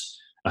from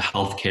just a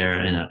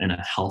healthcare and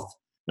a health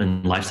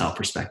and lifestyle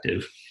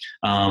perspective.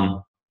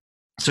 So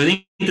I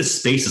think the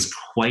space is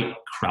quite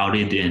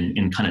crowded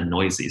and kind of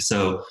noisy.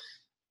 So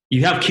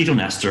you have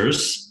ketone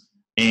esters,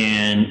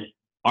 and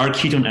our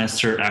ketone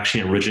ester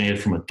actually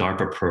originated from a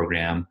DARPA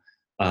program,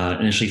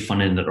 initially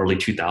funded in the early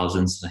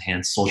 2000s to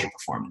enhance soldier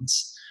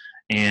performance.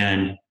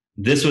 And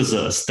this was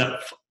a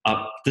step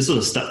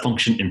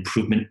function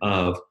improvement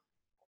of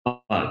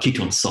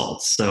ketone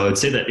salts. So I'd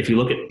say that if you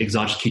look at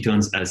exogenous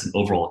ketones as an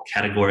overall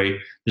category,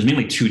 there's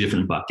mainly two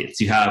different buckets.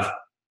 You have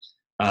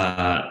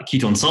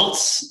ketone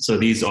salts. So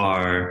these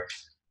are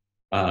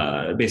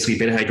basically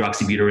beta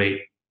hydroxybutyrate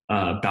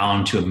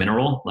bound to a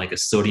mineral like a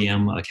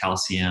sodium, a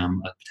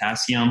calcium, a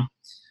potassium,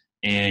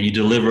 and you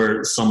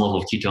deliver some level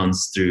of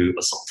ketones through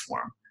a salt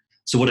form.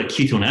 So what a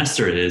ketone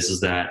ester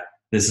is that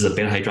this is a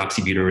beta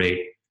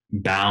hydroxybutyrate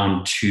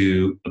bound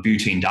to a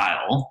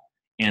butadiene,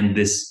 and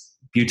this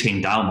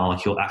butadiene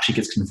molecule actually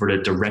gets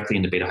converted directly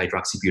into beta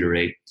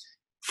hydroxybutyrate,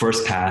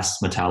 first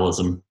pass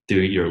metabolism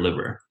through your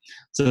liver.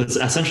 So it's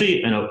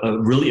essentially a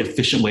really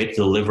efficient way to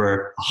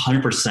deliver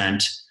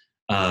 100%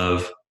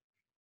 of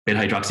beta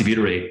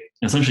hydroxybutyrate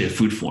in essentially a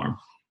food form.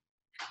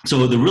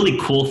 So the really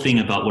cool thing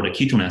about what a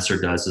ketone ester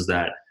does is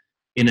that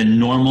in a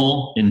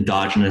normal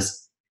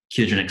endogenous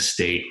ketogenic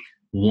state,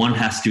 one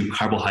has to do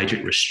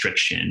carbohydrate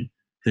restriction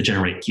to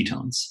generate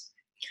ketones.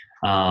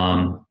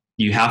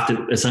 You have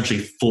to essentially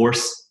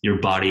force your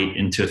body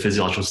into a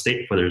physiological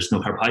state where there's no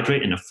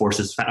carbohydrate, and it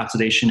forces fat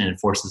oxidation and it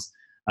forces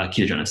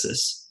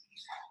ketogenesis.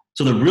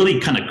 So the really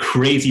kind of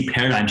crazy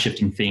paradigm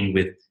shifting thing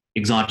with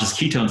exogenous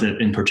ketones,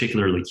 in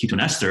particularly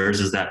ketone esters,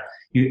 is that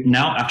you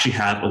now actually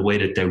have a way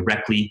to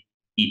directly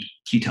eat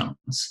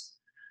ketones.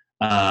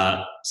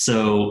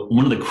 So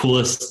one of the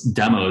coolest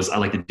demos I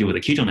like to do with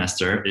a ketone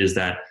ester is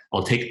that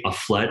I'll take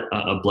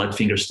a blood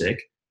finger stick,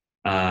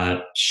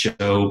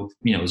 show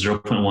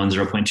 0.1,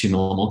 0.2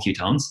 millimole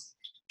ketones,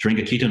 drink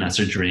a ketone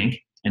ester drink,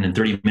 and in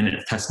 30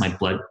 minutes test my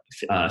blood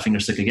finger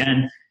stick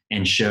again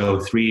and show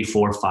 3,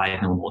 4, 5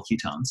 millimole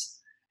ketones.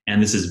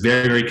 And this is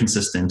very, very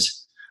consistent.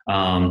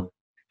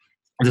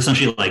 It's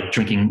essentially like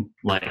drinking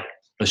like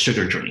a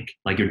sugar drink.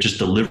 Like you're just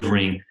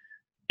delivering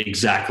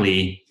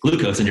exactly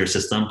glucose into your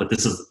system, but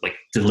this is like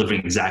delivering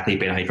exactly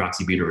beta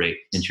hydroxybutyrate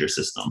into your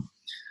system.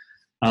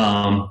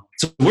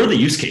 So what are the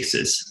use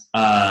cases?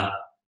 I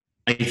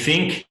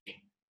think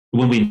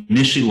when we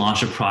initially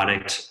launched a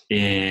product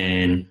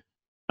in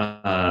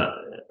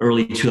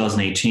early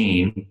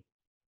 2018,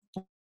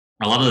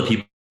 a lot of the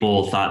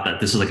people thought that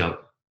this was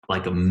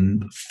like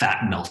a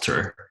fat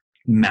melter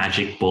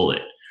magic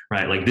bullet,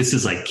 right? Like this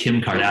is like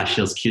Kim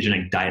Kardashian's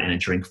ketogenic diet in a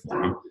drink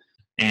form.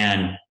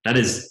 And that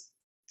is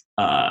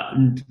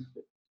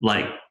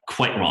like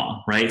quite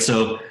wrong, right?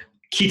 So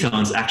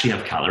ketones actually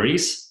have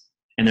calories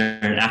and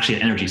they're actually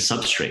an energy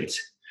substrate.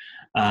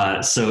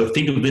 So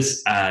think of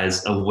this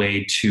as a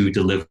way to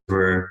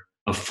deliver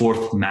a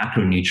fourth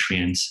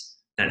macronutrient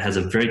that has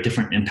a very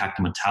different impact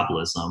on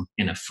metabolism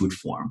in a food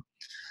form.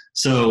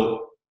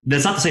 So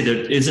that's not to say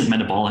there isn't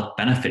metabolic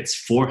benefits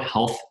for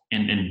health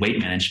and weight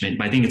management,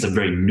 but I think it's a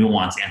very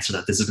nuanced answer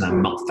that this is going to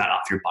melt fat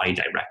off your body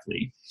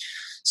directly.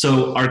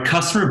 So our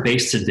customer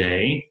base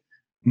today,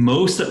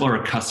 most of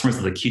our customers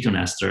of the ketone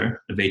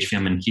ester, of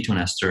HVM and ketone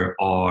ester,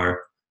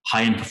 are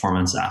high-end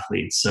performance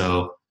athletes.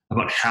 So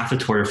about half the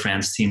Tour de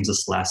France teams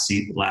this last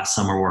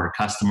summer were our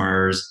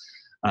customers.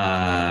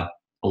 A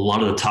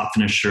lot of the top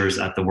finishers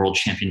at the World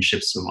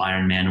Championships of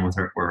Ironman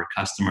were our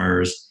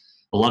customers.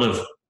 A lot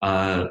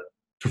of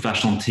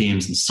professional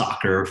teams in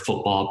soccer,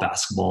 football,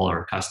 basketball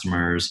are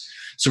customers.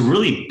 So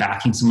really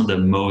backing some of the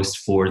most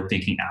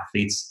forward-thinking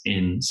athletes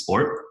in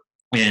sport.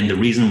 And the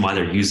reason why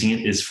they're using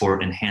it is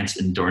for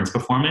enhanced endurance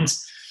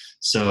performance.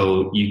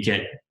 So you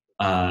get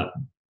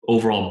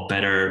overall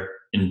better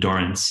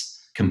endurance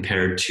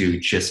compared to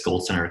just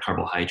gold standard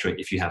carbohydrate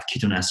if you have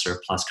ketone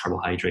ester plus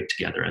carbohydrate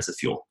together as a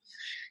fuel.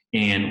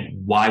 And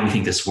why we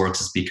think this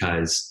works is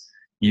because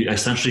you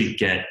essentially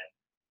get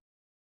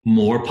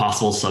more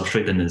possible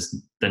substrate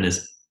than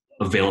is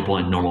available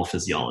in normal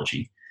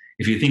physiology.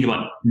 If you think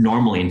about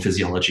normally in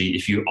physiology,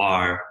 if you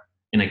are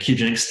in a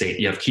ketogenic state,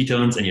 you have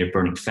ketones and you're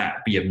burning fat,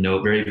 but you have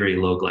no very, very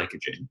low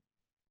glycogen.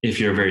 If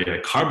you're a very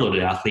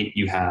carb-loaded athlete,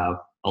 you have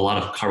a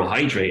lot of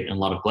carbohydrate and a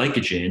lot of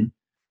glycogen,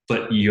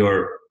 but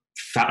your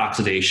fat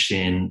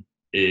oxidation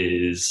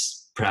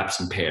is perhaps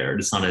impaired.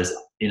 It's not as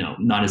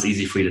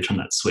easy for you to turn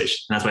that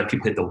switch. And that's why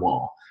people hit the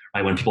wall,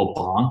 right? When people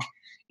bonk,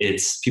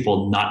 it's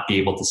people not be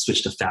able to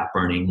switch to fat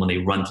burning when they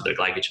run through their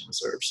glycogen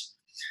reserves.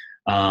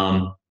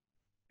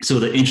 So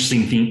the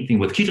interesting thing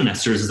with ketone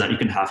esters is that you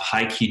can have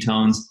high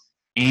ketones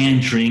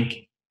and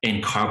drink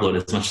and carb load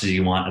as much as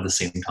you want at the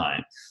same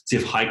time. So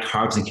you have high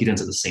carbs and ketones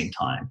at the same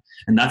time.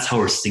 And that's how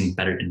we're seeing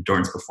better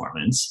endurance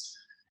performance.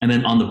 And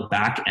then on the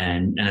back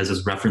end, and as I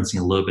was referencing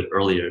a little bit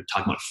earlier,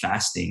 talking about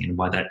fasting and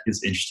why that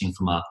is interesting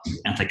from an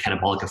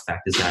anti-catabolic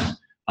effect, is that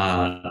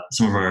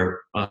some of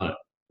our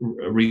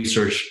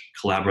research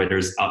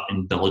collaborators out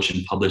in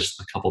Belgium published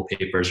a couple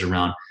papers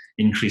around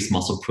increased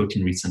muscle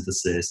protein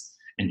resynthesis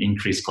and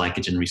increased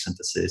glycogen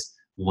resynthesis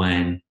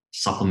when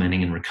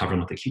supplementing and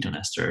recovering with a ketone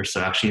ester. So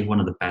actually one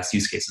of the best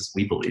use cases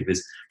we believe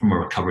is from a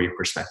recovery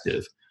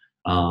perspective.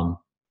 You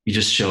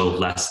just show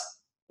less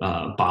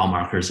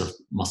biomarkers of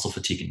muscle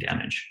fatigue and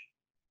damage.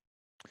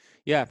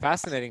 Yeah,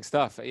 fascinating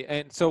stuff.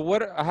 And so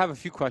I have a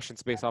few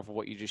questions based off of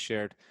what you just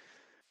shared.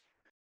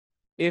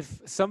 If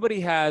somebody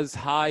has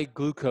high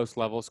glucose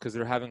levels because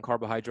they're having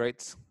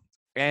carbohydrates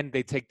and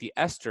they take the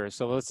ester,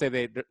 so let's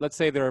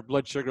say their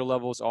blood sugar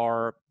levels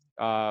are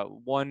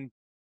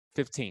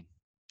 115,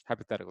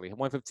 hypothetically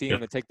 115, Yep.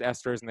 and they take the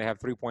esters and they have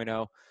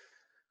 3.0.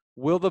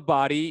 Won't the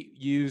body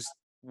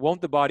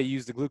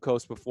use the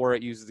glucose before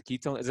it uses the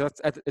ketone? Is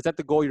that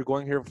the goal you're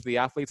going here for the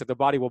athletes, that the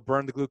body will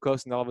burn the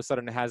glucose and all of a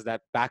sudden it has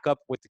that backup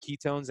with the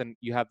ketones and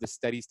you have this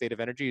steady state of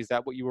energy? Is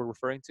that what you were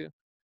referring to?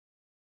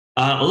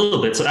 A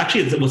little bit. So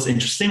actually what's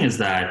interesting is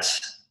that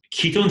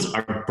ketones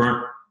are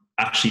burnt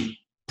actually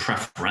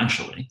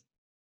preferentially.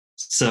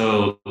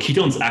 So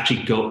ketones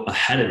actually go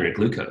ahead of your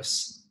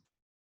glucose.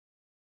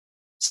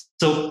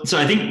 So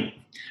I think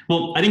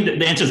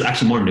the answer is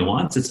actually more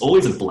nuanced. It's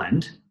always a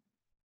blend.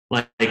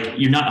 Like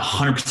you're not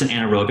 100%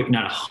 anaerobic, you're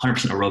not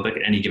 100% aerobic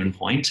at any given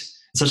point,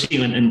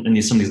 especially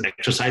in some of these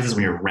exercises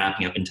when you're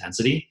ramping up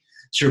intensity.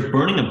 So you're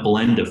burning a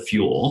blend of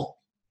fuel,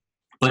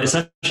 but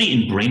essentially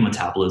in brain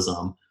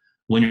metabolism,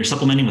 when you're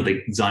supplementing with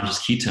the exogenous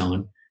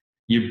ketone,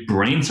 your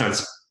brain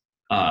starts,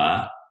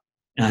 and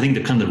I think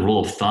the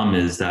rule of thumb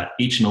is that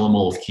each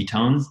millimole of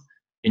ketones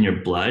in your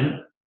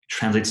blood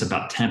translates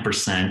about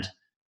 10%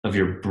 of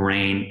your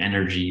brain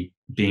energy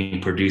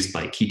being produced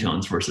by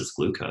ketones versus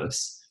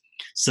glucose.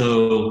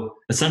 So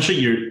essentially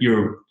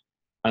you're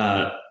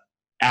uh,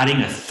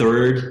 adding a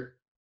third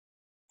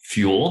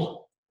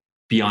fuel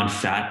beyond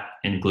fat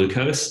and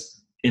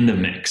glucose in the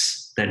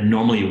mix that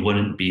normally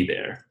wouldn't be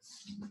there.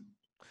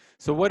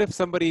 So what if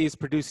somebody is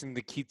producing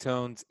the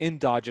ketones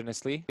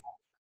endogenously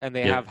and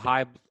they have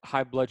Yep.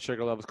 high blood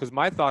sugar levels? Because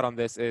my thought on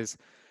this is,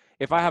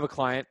 if I have a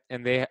client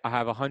and they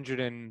have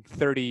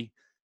 130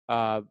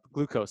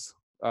 glucose,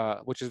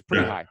 which is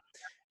pretty Yeah. high,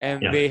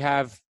 and Yeah. they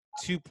have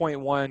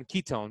 2.1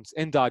 ketones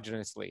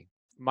endogenously,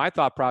 my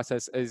thought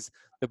process is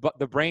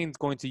the brain's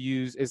going to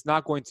is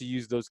not going to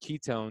use those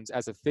ketones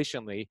as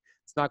efficiently.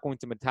 It's not going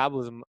to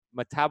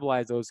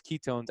metabolize those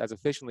ketones as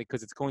efficiently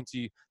because it's going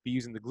to be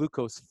using the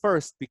glucose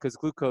first, because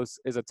glucose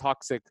is a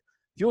toxic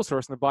fuel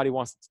source and the body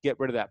wants to get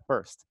rid of that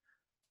first.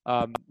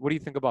 What do you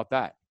think about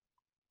that?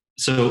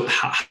 So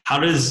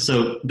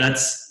so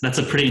that's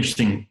a pretty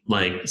interesting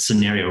like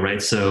scenario,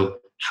 right? So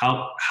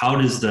how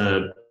does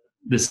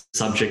this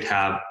subject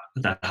have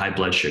that high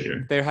blood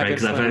sugar, They have right?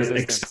 Because insulin I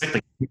resistance. expect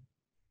like,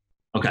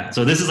 okay,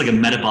 so this is like a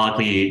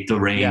metabolically Yeah.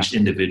 deranged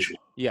individual.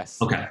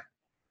 Yes. Okay,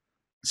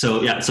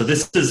 so yeah, so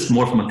this is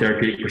more from a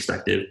therapeutic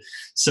perspective.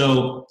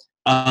 So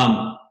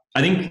I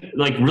think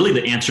like really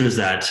the answer is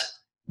that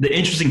the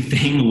interesting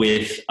thing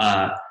with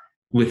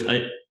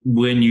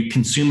when you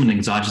consume an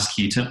exogenous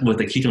ketone with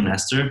a ketone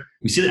ester,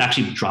 we see that it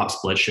actually drops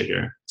blood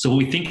sugar. So what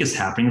we think is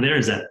happening there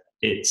is that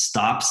it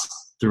stops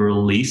the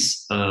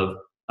release of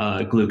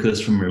glucose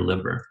from your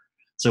liver.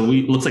 So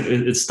looks like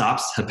it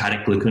stops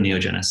hepatic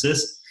gluconeogenesis.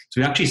 So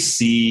we actually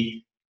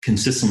see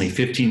consistently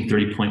 15,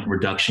 30-point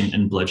reduction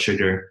in blood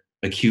sugar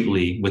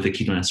acutely with a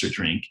ketone ester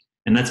drink.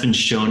 And that's been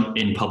shown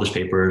in published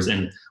papers.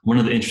 And one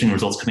of the interesting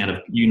results coming out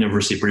of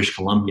University of British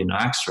Columbia in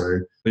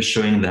Oxford was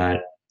showing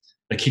that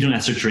a ketone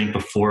ester drink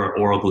before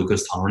oral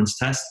glucose tolerance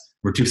test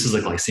reduces the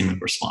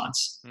glycemic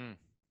response. Mm.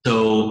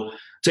 So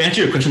to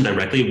answer your question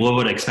directly, what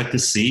would I expect to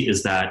see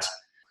is that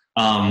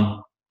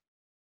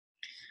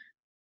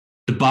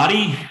the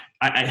body,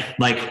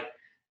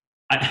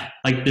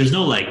 there's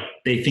no like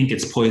they think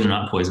it's poison or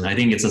not poison. I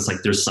think it's just like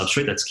there's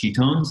substrate that's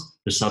ketones,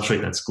 there's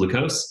substrate that's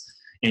glucose,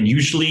 and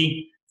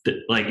usually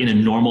like in a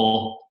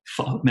normal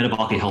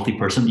metabolically healthy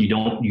person, you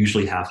don't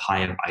usually have high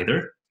of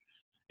either.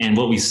 And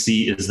what we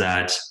see is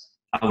that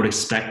I would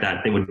expect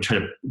that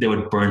they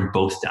would burn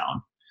both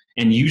down.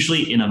 And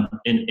usually in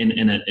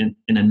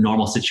a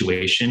normal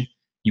situation,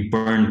 you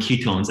burn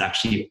ketones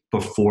actually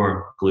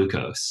before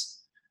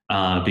glucose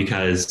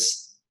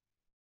because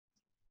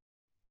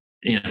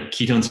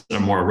ketones are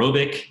more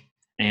aerobic,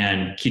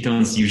 and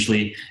ketones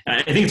usually,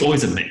 I think it's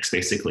always a mix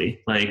basically.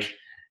 Like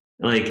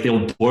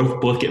they'll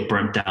both get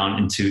burnt down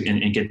and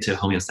get to a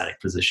homeostatic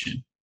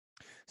position.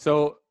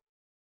 So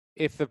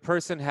if the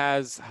person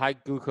has high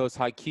glucose,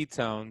 high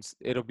ketones,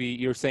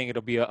 you're saying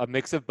it'll be a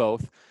mix of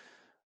both.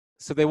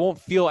 So they won't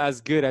feel as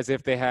good as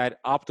if they had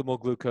optimal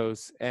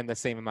glucose and the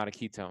same amount of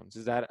ketones.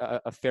 Is that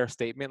a fair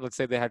statement? Let's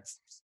say they had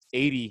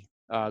 80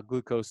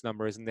 glucose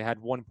numbers and they had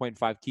 1.5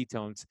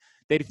 ketones.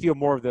 They'd feel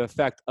more of the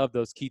effect of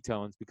those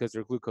ketones because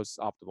their glucose is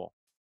optimal.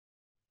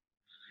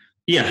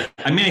 Yeah,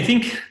 I mean, I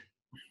think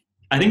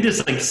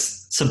there's like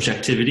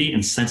subjectivity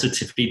and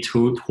sensitivity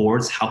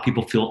towards how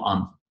people feel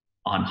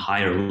on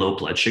high or low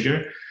blood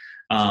sugar.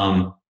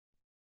 I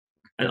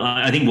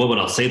think what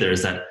I'll say there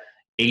is that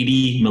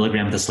 80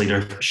 milligram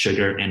deciliter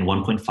sugar and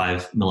 1.5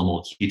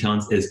 millimole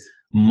ketones is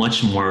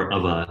much more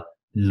of a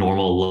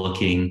normal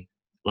looking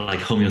like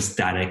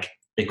homeostatic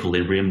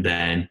equilibrium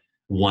than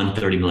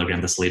 130 milligram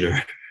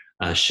deciliter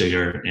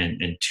sugar and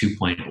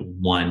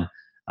 2.1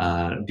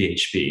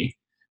 BHB.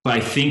 But I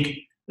think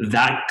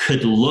that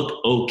could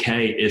look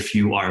okay if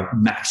you are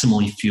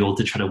maximally fueled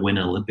to try to win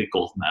an Olympic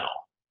gold medal,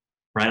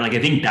 right? Like I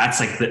think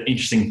that's like the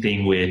interesting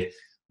thing with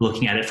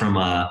looking at it from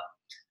a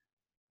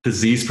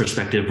disease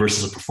perspective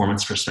versus a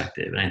performance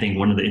perspective. And I think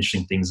one of the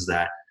interesting things is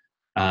that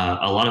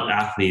a lot of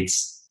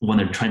athletes, when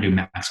they're trying to do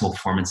maximal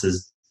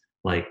performances,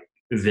 like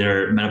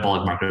their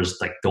metabolic markers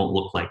like don't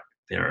look like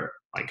they're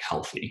like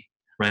healthy,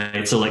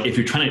 right? So like if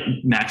you're trying to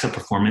max up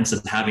performance,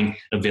 and having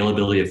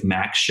availability of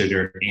max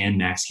sugar and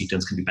max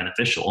ketones can be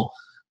beneficial,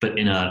 but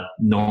in a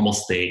normal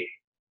state,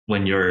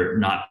 when you're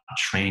not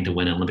trained to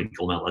win an Olympic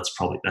gold medal,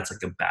 that's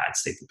like a bad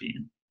state to be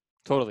in.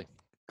 Totally.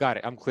 Got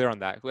it. I'm clear on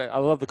that. I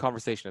love the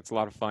conversation. It's a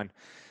lot of fun.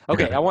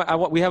 Okay. Yeah.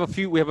 We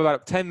have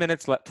about 10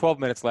 minutes left, 12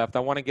 minutes left. I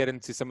want to get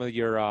into some of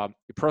your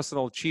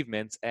personal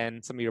achievements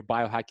and some of your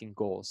biohacking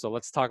goals. So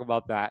let's talk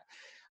about that.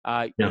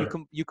 Yeah.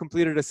 You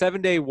completed a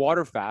 7-day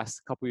water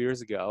fast a couple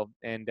years ago.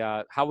 And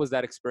how was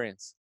that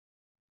experience?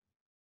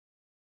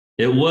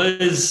 It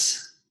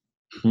was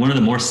one of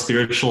the more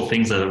spiritual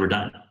things I've ever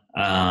done.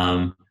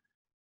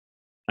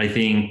 I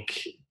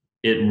think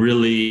it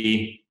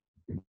really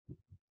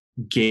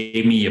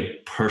gave me a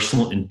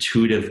personal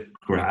intuitive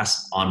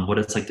grasp on what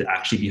it's like to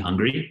actually be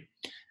hungry.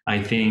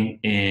 I think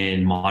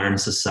in modern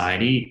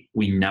society,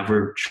 we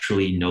never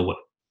truly know what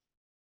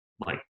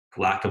like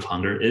lack of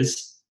hunger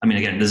is. I mean,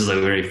 again, this is a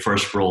very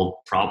first world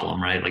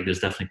problem, right? Like there's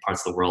definitely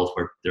parts of the world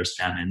where there's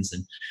famines,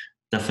 and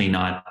definitely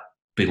not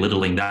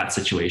belittling that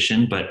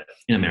situation, but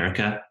in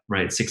America,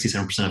 right,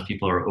 67% of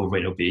people are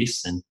overweight,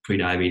 obese, and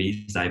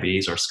pre-diabetes,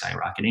 diabetes are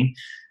skyrocketing.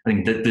 I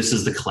think that this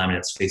is the calamity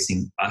that's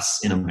facing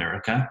us in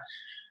America.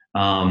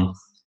 So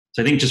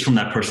I think just from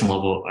that personal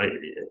level,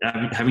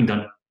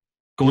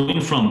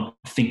 going from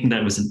thinking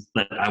that's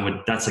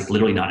like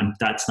literally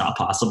that's not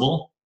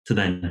possible, to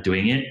then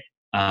doing it,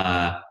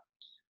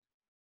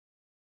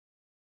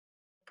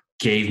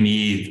 gave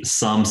me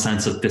some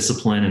sense of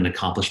discipline and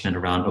accomplishment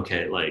around,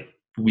 okay, like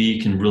we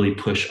can really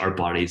push our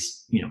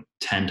bodies,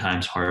 10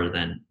 times harder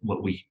than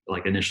what we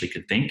like initially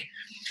could think.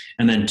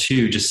 And then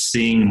two, just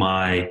seeing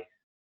my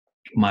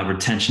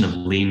retention of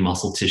lean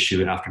muscle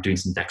tissue after doing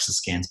some DEXA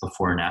scans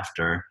before and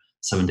after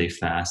 7-day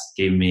fast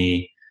gave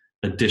me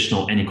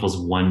additional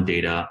N=1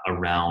 data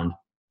around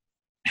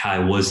how I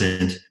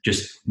wasn't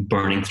just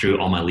burning through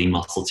all my lean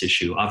muscle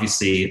tissue.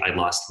 Obviously I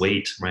lost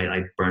weight,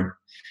 right?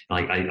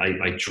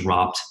 I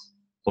dropped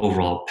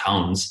overall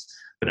pounds,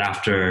 but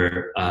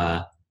after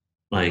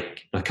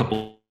like a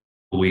couple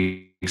of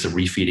weeks of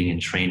refeeding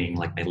and training,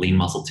 like my lean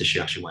muscle tissue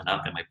actually went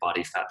up and my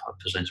body fat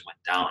percentage went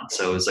down.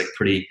 So it was like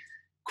pretty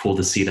cool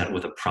to see that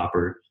with a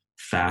proper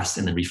fast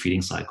and then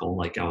refeeding cycle,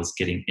 like I was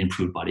getting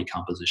improved body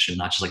composition,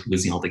 not just like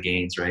losing all the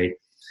gains, right?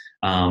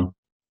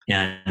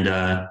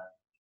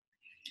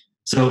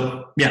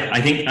 So yeah,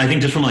 I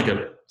think just from like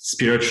a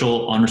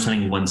spiritual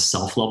understanding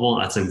oneself level,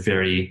 that's a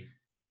very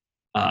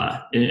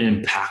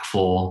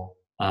impactful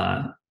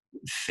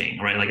thing,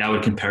 right? Like I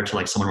would compare it to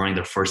like someone running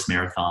their first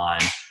marathon,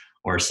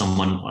 or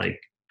someone like,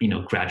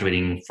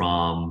 graduating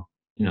from,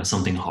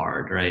 something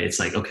hard, right? It's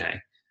like, okay,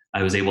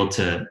 I was able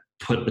to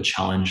put the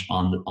challenge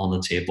on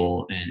the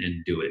table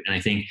and do it. And I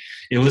think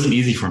it wasn't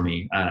easy for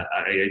me.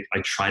 I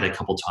tried a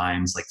couple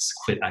times, like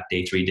quit at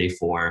day 3, day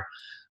 4.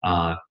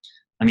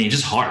 It's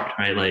just hard,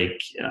 right? Like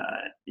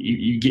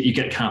you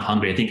get kind of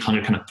hungry. I think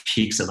hunger kind of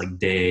peaks at like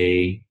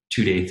day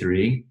 2, day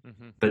 3,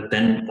 but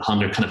then the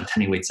hunger kind of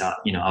attenuates out.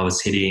 I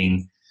was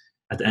hitting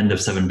at the end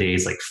of 7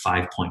 days, like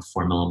 5.4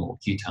 millimole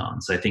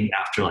ketones. So I think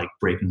after like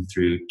breaking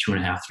through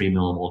 2.5, 3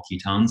 millimole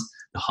ketones,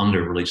 the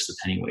hunger really just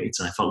attenuates.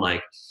 And I felt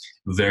like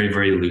very,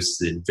 very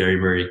lucid, very,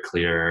 very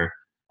clear.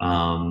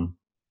 Didn't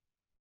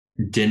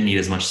need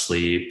as much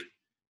sleep.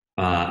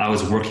 I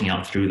was working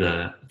out through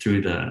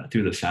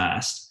the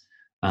fast.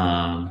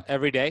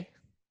 Every day?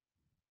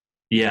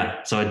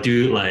 Yeah. So I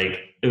do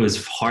it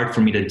was hard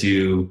for me to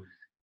do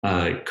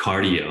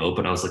cardio,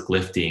 but I was like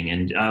lifting,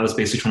 and I was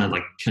basically trying to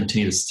like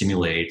continue to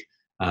stimulate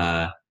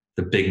the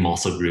big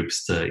muscle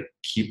groups to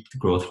keep the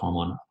growth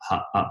hormone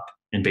up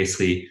and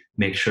basically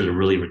make sure to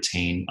really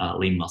retain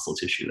lean muscle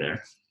tissue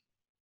there.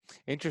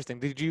 Interesting.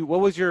 What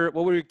were your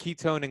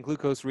ketone and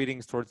glucose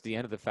readings towards the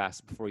end of the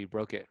fast before you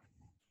broke it?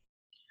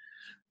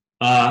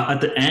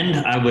 At the end,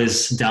 I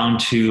was down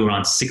to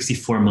around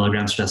 64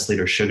 milligrams per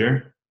deciliter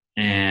sugar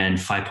and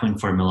 5.4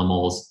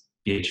 millimoles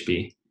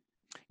BHB.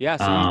 Yeah,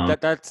 so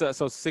that's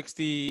so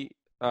 60,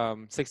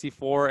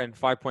 64 and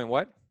 5 point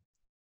what?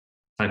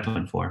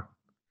 5.4.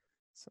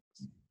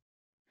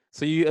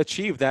 So you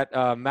achieved that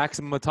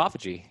maximum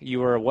autophagy.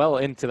 You were well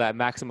into that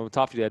maximum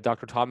autophagy that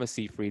Dr. Thomas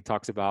Seyfried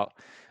talks about.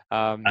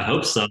 I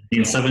hope so.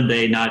 In 7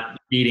 day not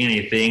eating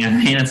anything,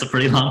 it's a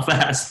pretty long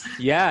fast.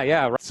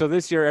 Yeah. Right. So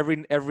this year,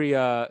 every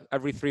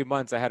 3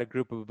 months, I had a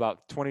group of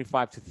about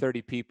 25 to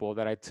 30 people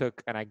that I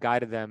took and I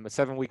guided them, a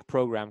 7-week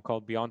program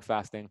called Beyond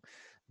Fasting,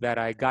 that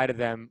I guided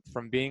them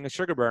from being a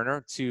sugar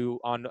burner to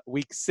on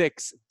week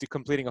 6 to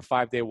completing a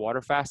 5-day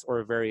water fast or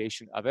a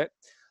variation of it.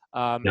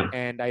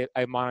 And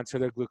I monitor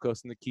their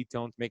glucose and the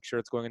ketones, make sure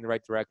it's going in the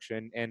right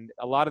direction. And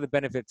a lot of the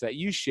benefits that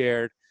you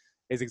shared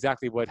is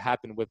exactly what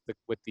happened with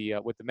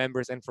the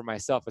members and for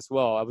myself as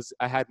well.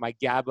 I had my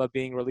GABA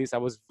being released. I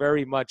was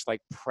very much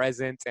like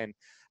present and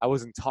I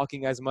wasn't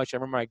talking as much. I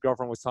remember my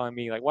girlfriend was telling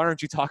me like, why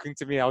aren't you talking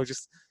to me? I was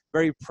just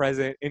very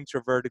present,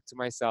 introverted to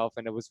myself.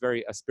 And it was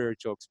a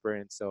spiritual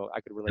experience. So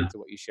I could relate to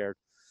what you shared.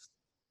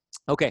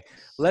 Okay.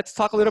 Let's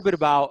talk a little bit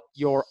about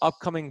your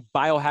upcoming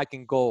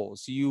biohacking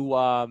goals. You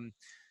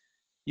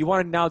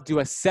want to now do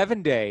a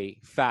 7-day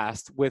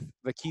fast with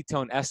the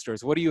ketone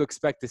esters. What do you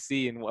expect to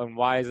see, and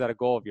why is that a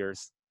goal of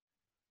yours?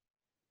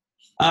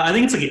 I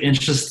think it's like an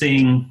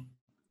interesting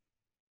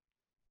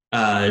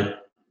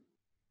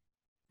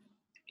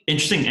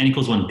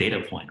N=1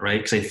 data point, right?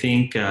 Because I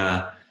think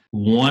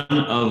one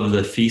of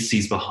the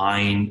theses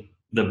behind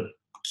the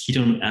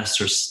ketone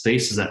ester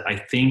space is that I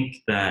think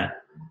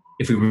that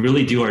if we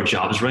really do our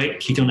jobs right,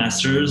 ketone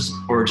esters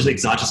or just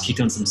exogenous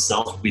ketones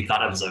themselves will be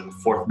thought of as a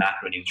 4th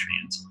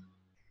macronutrient.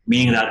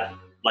 Meaning that,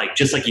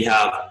 just like you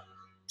have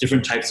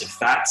different types of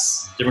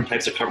fats, different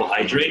types of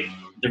carbohydrate,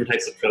 different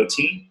types of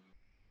protein,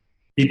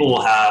 people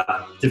will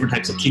have different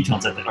types of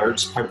ketones that are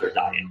just part of their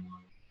diet.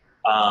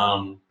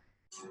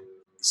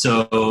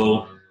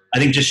 So I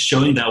think just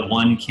showing that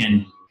one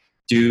can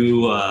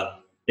do an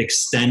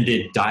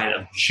extended diet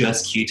of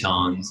just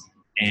ketones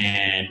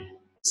and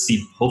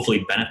see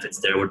hopefully benefits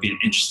there would be an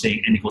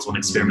interesting N=1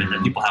 experiment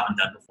that people haven't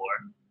done before.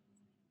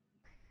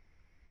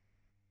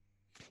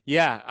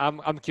 Yeah,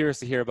 I'm curious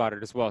to hear about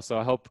it as well.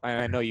 So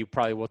I know you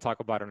probably will talk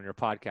about it on your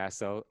podcast.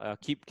 So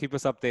keep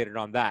us updated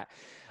on that.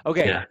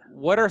 Okay, Yeah.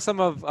 what are some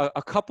of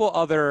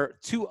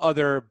two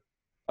other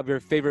of your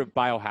favorite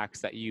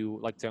biohacks that you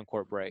like to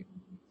incorporate?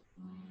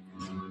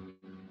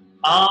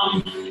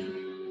 Um,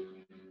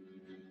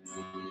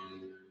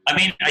 I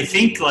mean, I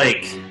think to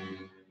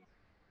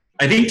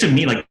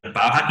me, like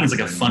biohacking is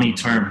like a funny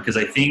term because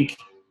I think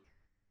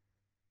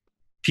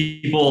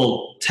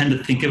people tend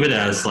to think of it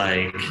as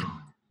like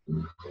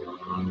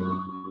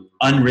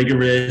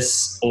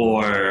unrigorous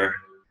or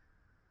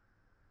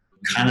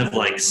kind of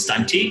like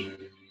stunty.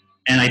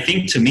 And I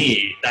think to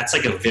me, that's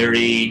like a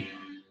very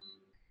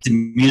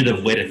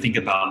diminutive way to think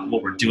about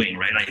what we're doing,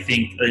 right? I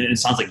think it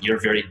sounds like you're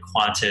very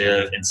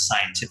quantitative and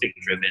scientific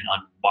driven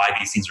on why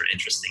these things are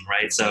interesting,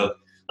 right? So,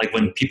 like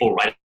when people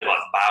write about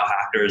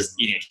biohackers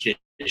eating a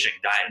ketogenic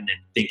diet and then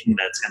thinking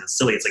that's kind of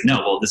silly, it's like, no,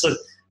 well, this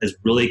is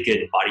really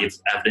good body of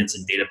evidence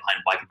and data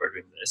behind why people are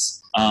doing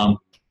this.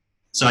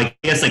 So I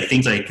guess like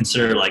things I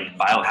consider like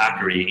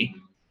biohackery,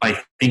 I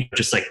think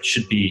just like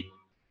should be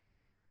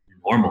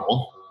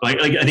normal. Like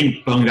I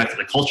think going back to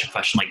the culture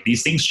question, like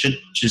these things should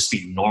just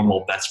be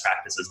normal best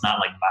practices, not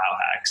like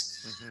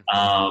biohacks.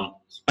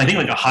 I think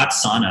like a hot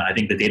sauna, I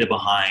think the data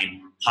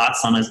behind hot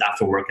saunas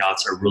after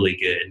workouts are really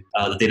good.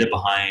 The data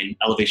behind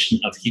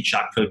elevation of heat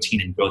shock protein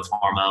and growth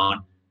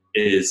hormone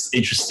is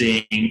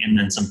interesting. And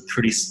then some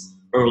pretty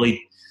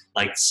early,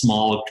 like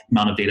small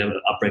amount of data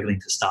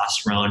upregulating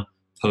testosterone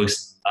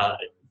post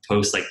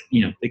like,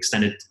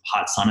 extended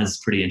hot sauna is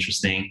pretty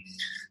interesting.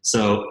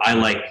 So I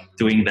like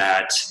doing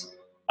that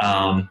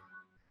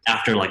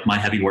after like my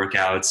heavy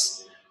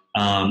workouts.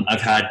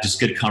 I've had just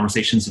good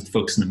conversations with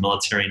folks in the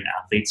military and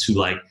athletes who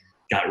like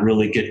got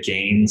really good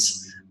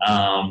gains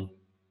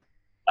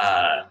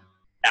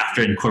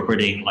after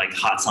incorporating like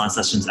hot sauna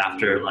sessions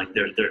after like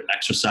their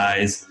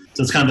exercise.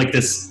 So it's kind of like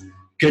this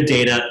good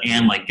data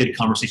and like good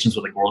conversations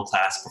with like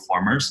world-class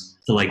performers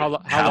to like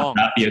How long?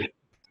 that be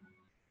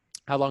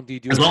How long do you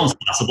do as it long for? as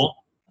possible.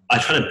 I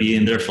try to be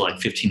in there for like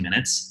 15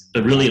 minutes,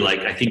 but really like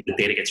I think the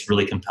data gets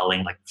really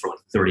compelling like for like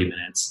 30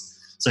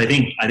 minutes. So I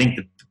think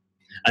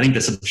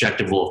the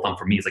subjective rule of thumb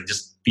for me is like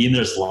just be in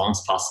there as long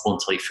as possible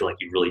until you feel like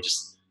you really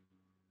just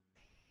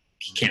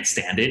can't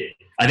stand it.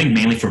 I think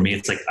mainly for me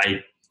it's like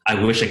I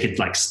wish I could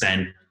like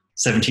spend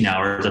 17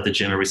 hours at the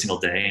gym every single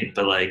day,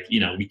 but like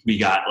we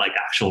got like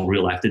actual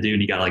real life to do,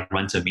 and you got to like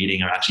run to a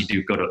meeting or actually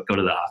go to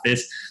the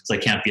office, so I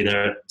can't be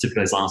there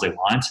typically as long as I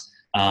want.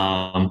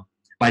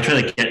 But I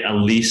try to get at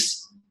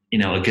least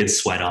a good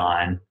sweat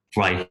on,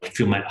 where I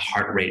feel my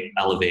heart rate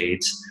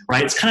elevate,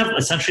 right? It's kind of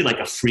essentially like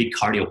a free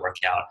cardio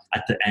workout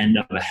at the end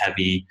of a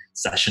heavy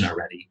session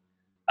already.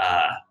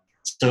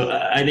 So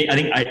I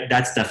think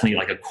that's definitely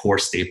like a core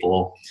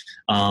staple.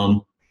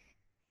 And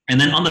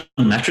then on the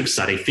metrics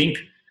side, I think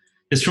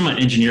just from an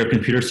engineer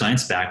computer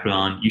science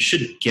background, you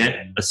should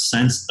get a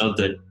sense of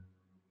the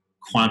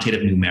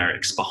quantitative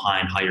numerics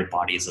behind how your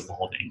body is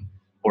evolving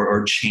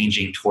or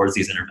changing towards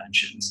these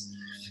interventions.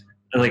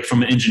 Like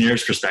from an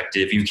engineer's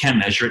perspective, you can't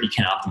measure it, you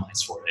can't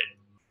optimize for it.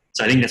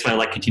 So I think that's why I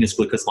like continuous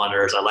glucose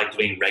monitors. I like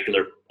doing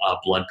regular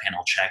blood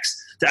panel checks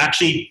to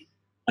actually,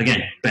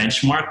 again,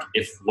 benchmark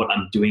if what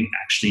I'm doing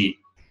actually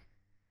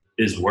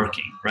is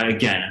working, right?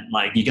 Again,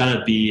 like you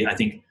gotta be, I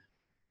think,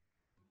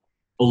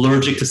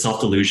 allergic to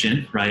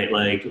self-delusion, right?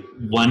 Like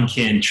one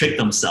can trick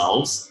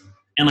themselves,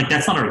 and like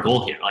that's not our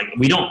goal here. Like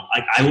we don't,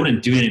 like I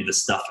wouldn't do any of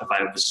this stuff if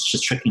I was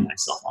just tricking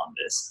myself on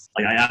this.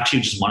 Like I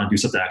actually just want to do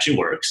stuff that actually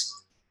works.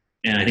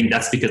 And I think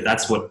that's because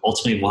that's what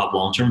ultimately will have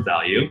long-term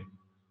value.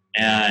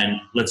 And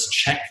let's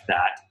check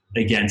that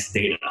against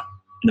data.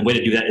 And the way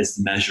to do that is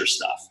to measure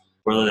stuff,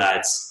 whether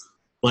that's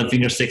blood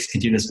finger sticks,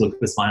 continuous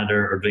glucose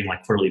monitor, or doing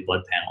like quarterly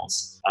blood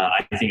panels.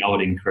 I think I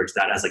would encourage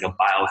that as like a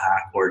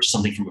biohack or just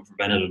something from a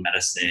preventative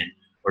medicine,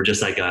 or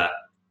just like a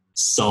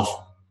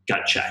self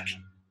gut check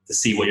to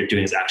see what you're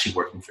doing is actually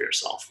working for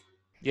yourself.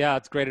 Yeah,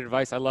 it's great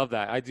advice. I love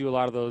that. I do a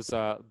lot of those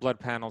blood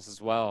panels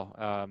as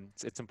well.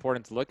 It's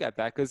important to look at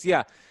that because,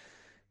 yeah,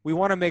 we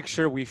want to make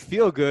sure we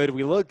feel good,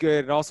 we look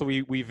good, and also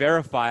we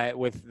verify it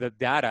with the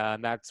data,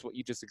 and that's what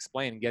you just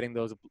explained, getting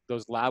those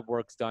lab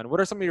works done. What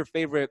are some of your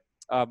favorite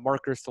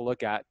markers to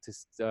look at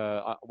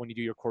when you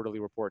do your quarterly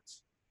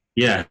reports?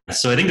 Yeah,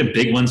 so I think the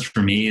big ones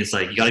for me is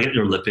like you got to get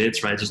your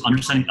lipids, right? Just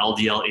understanding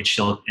LDL,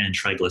 HDL, and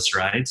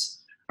triglycerides,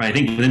 right? I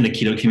think within the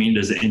keto community,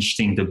 there's an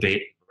interesting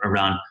debate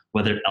around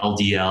whether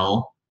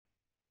LDL,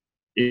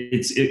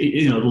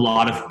 a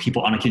lot of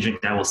people on a ketogenic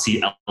diet will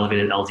see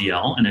elevated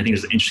LDL, and I think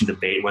there's an interesting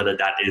debate whether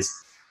that is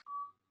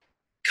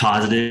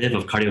causative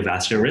of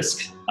cardiovascular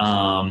risk.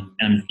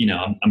 And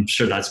I'm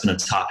sure that's been a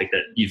topic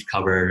that you've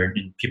covered,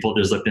 and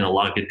there's been a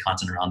lot of good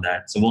content around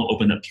that. So we won't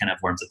open up can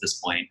of worms at this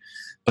point.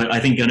 But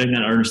I think getting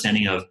an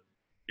understanding of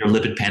your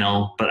lipid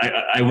panel, but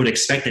I would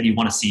expect that you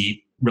want to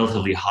see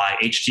relatively high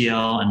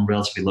HDL and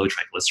relatively low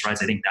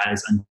triglycerides. I think that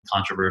is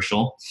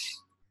uncontroversial.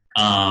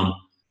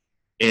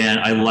 And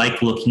I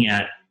like looking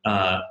at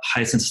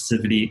high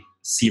sensitivity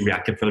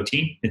C-reactive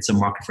protein. It's a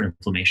marker for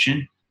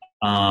inflammation.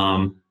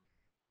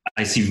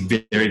 I see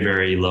very,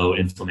 very low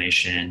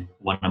inflammation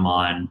when I'm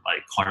on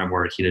like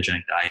carnivore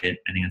ketogenic diet.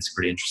 I think it's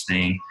pretty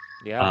interesting.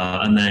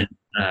 Yeah. And then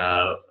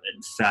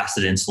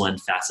fasted insulin,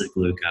 fasted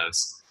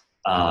glucose.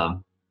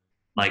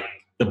 Like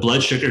the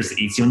blood sugar is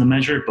the easy one to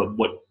measure, but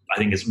what I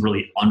think is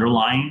really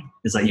underlying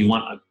is that you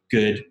want a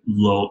good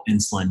low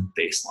insulin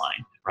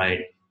baseline,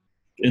 right?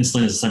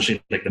 Insulin is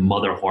essentially like the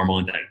mother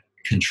hormone that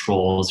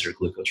controls your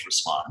glucose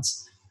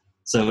response.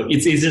 So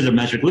it's easier to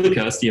measure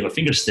glucose. You have a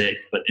finger stick,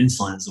 but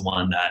insulin is the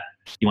one that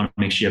you want to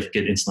make sure you have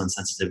good insulin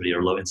sensitivity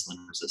or low insulin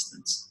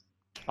resistance.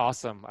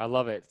 Awesome. I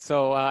love it.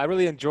 So I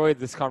really enjoyed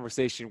this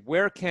conversation.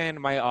 Where can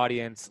my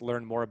audience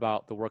learn more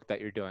about the work that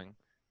you're doing?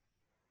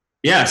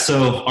 Yeah,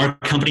 so our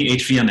company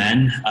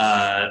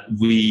HVMN,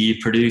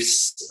 we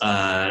produce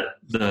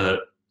the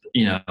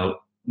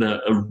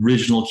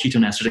original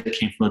ketone ester that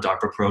came from the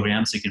DARPA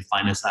program. So you can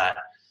find us at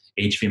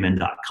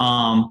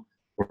hvmn.com.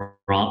 We're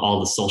on all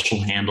the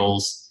social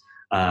handles.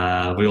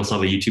 We also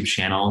have a YouTube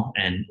channel,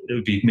 and it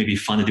would be maybe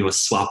fun to do a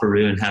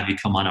swapperoo and have you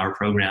come on our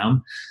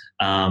program.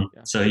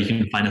 So you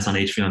can find us on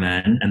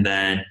HVMN. And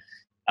then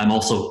I'm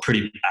also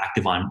pretty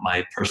active on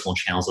my personal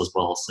channels as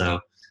well.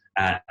 So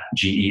at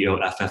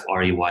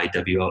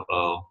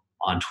GeoffreyWoo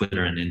on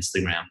Twitter and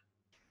Instagram.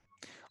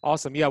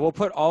 Awesome. Yeah, we'll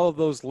put all of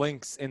those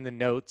links in the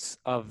notes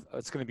of,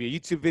 it's going to be a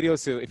YouTube video.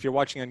 So if you're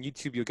watching on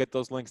YouTube, you'll get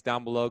those links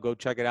down below. Go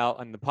check it out.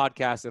 On the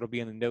podcast, it'll be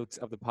in the notes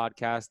of the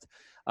podcast.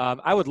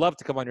 I would love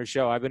to come on your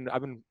show. I've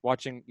been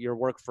watching your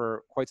work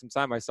for quite some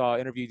time. I saw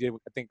an interview you did,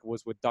 I think it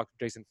was with Dr.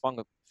 Jason Fung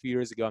a few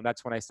years ago, and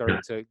that's when I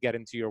started to get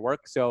into your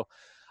work. So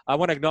I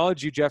want to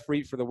acknowledge you,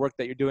 Geoffrey, for the work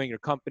that you're doing, your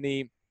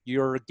company.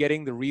 You're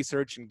getting the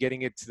research and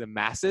getting it to the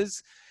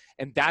masses.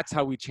 And that's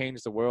how we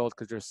change the world,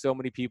 because there's so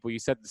many people. You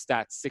said the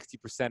stats,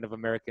 60% of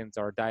Americans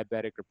are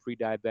diabetic or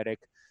pre-diabetic.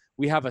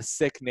 We have a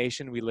sick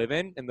nation we live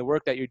in, and the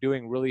work that you're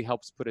doing really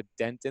helps put a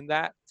dent in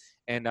that.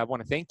 And I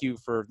want to thank you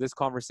for this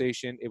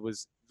conversation. It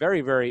was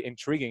very, very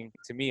intriguing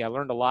to me. I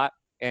learned a lot,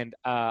 and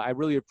I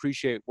really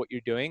appreciate what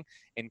you're doing.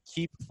 And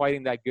keep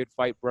fighting that good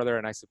fight, brother,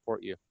 and I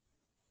support you.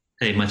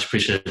 Hey, much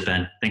appreciated,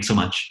 Ben. Thanks so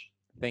much.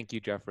 Thank you,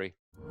 Geoffrey.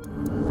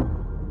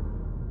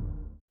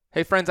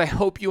 Hey friends, I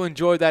hope you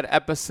enjoyed that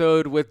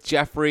episode with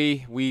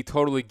Geoffrey. We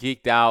totally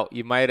geeked out.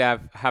 You might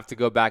have to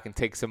go back and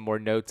take some more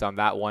notes on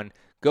that one.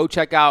 Go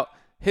check out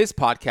his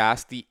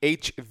podcast, the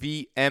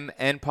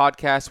HVMN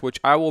podcast, which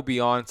I will be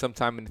on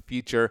sometime in the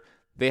future.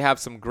 They have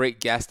some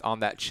great guests on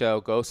that show.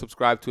 Go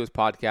subscribe to his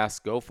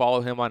podcast. Go follow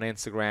him on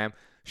Instagram.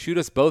 Shoot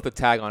us both a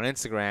tag on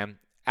Instagram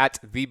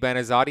at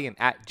 @TheBenazati and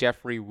at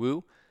Geoffrey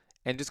Woo.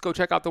 And just go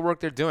check out the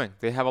work they're doing.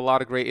 They have a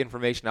lot of great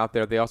information out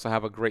there. They also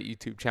have a great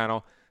YouTube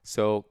channel.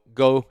 So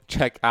go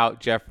check out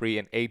Geoffrey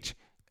and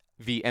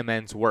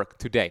HVMN's work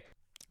today.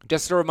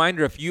 Just a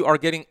reminder, if you are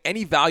getting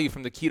any value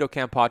from the Keto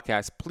Camp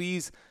podcast,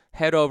 please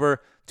head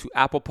over to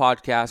Apple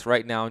Podcasts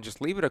right now and just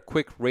leave it a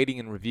quick rating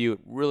and review. It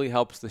really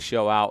helps the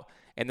show out.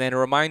 And then a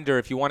reminder,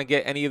 if you want to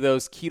get any of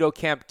those Keto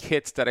Camp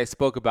kits that I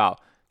spoke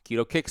about,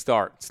 Keto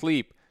Kickstart,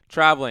 Sleep,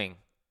 Traveling,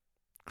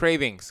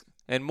 Cravings,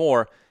 and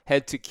more,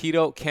 head to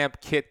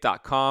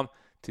ketocampkit.com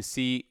to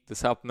see the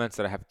supplements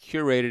that I have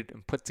curated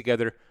and put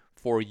together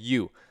for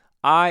you.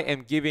 I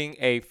am giving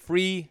a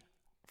free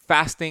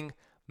fasting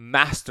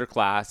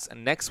masterclass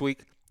next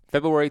week,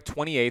 February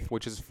 28th,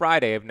 which is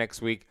Friday of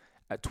next week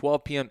at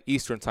 12 p.m.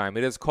 Eastern Time.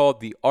 It is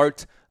called the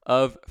Art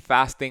of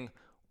Fasting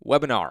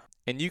webinar,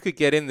 and you could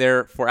get in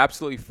there for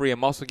absolutely free.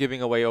 I'm also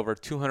giving away over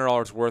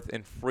 $200 worth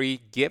in free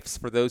gifts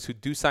for those who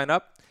do sign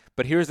up.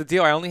 But here's the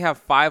deal. I only have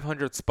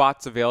 500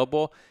 spots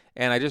available,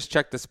 and I just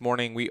checked this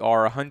morning. We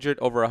are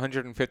over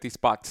 150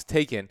 spots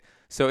taken,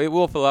 so it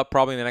will fill up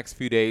probably in the next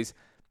few days.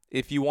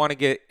 If you want to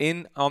get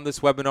in on this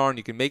webinar and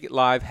you can make it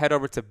live, head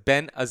over to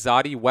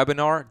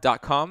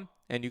benazatiwebinar.com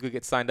and you could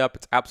get signed up.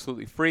 It's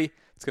absolutely free.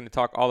 It's going to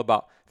talk all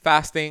about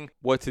fasting,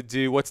 what to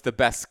do, what's the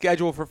best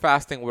schedule for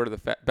fasting, what are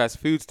the best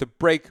foods to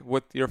break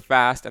with your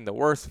fast and the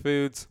worst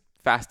foods,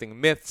 fasting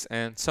myths,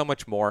 and so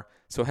much more.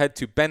 So head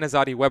to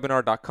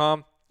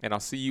benazatiwebinar.com and I'll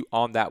see you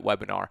on that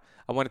webinar.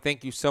 I want to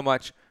thank you so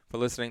much for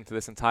listening to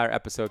this entire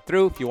episode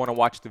through. If you want to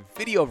watch the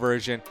video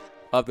version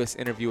of this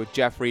interview with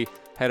Geoffrey,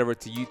 head over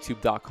to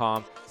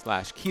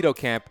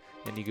youtube.com/ketocamp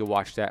and you can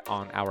watch that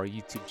on our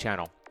YouTube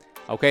channel.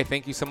 Okay,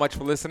 thank you so much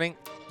for listening.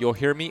 You'll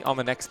hear me on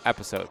the next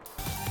episode.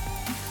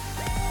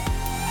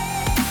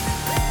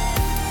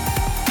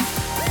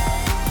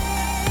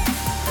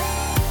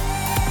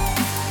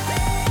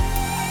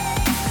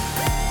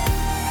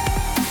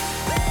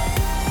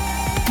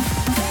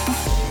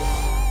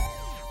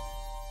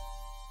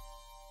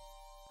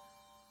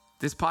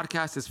 This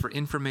podcast is for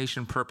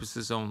information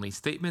purposes only.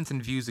 Statements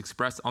and views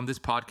expressed on this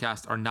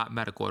podcast are not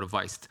medical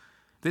advice.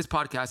 This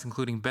podcast,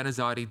 including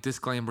Benazati,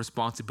 disclaims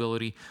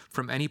responsibility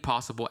from any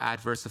possible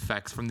adverse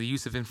effects from the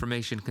use of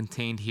information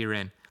contained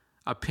herein.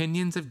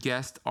 Opinions of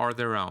guests are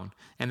their own,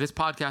 and this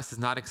podcast does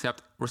not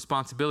accept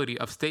responsibility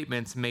of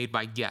statements made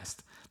by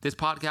guests. This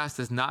podcast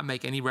does not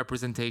make any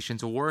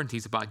representations or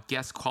warranties about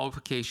guest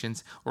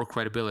qualifications or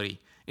credibility.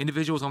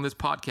 Individuals on this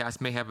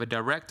podcast may have a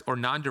direct or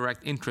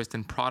non-direct interest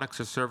in products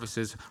or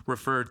services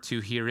referred to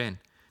herein.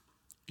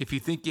 If you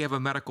think you have a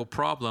medical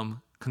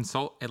problem,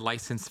 consult a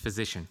licensed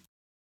physician.